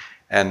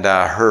 And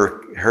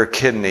her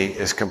kidney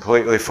is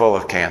completely full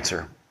of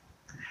cancer.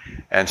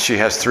 And she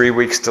has 3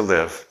 weeks to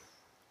live.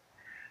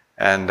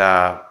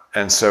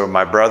 And so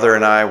my brother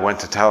and I went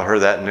to tell her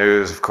that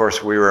news. Of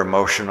course, we were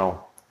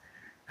emotional.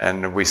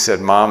 And we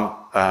said, Mom,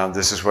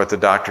 this is what the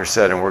doctor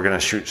said, and we're going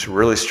to shoot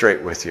really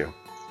straight with you.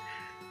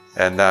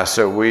 And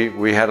so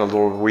we had a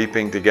little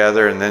weeping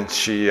together, and then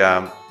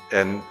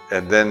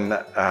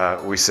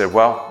we said,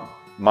 well,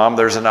 Mom,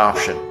 there's an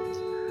option.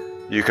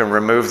 You can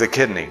remove the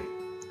kidney.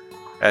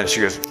 And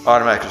she goes,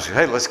 automatically,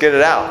 hey, let's get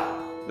it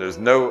out. There's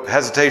no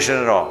hesitation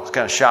at all. It's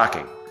kind of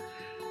shocking.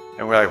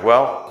 And we're like,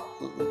 well,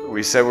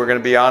 we said we're going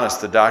to be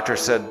honest. The doctor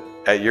said,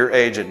 at your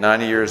age, at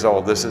 90 years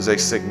old, this is a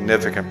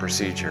significant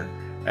procedure,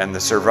 and the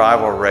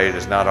survival rate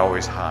is not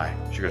always high.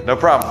 She goes, no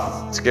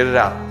problem. Let's get it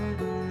out.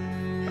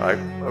 Like,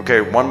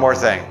 okay, one more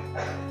thing.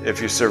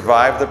 If you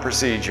survive the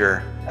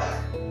procedure,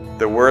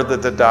 the word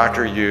that the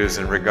doctor used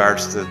in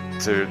regards to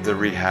the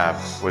rehab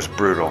was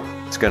brutal.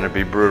 It's going to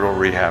be brutal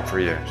rehab for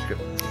you. She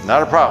goes,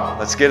 not a problem.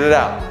 Let's get it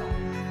out.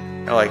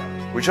 You're like,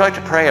 would you like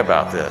to pray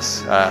about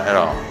this at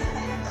all?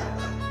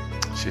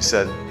 She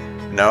said,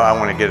 no, I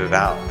want to get it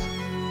out.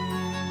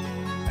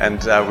 And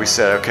we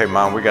said, okay,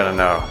 Mom, we got to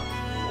know,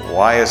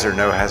 why is there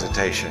no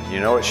hesitation? You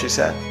know what she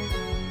said?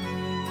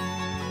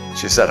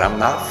 She said, I'm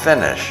not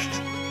finished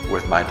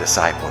with my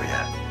disciple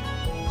yet.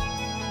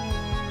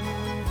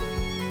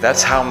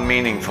 That's how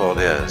meaningful it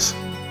is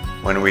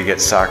when we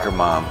get soccer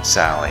mom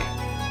Sally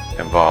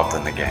involved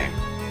in the game.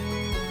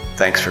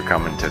 Thanks for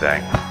coming today.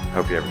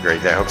 Hope you have a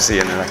great day. Hope to see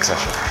you in the next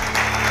session.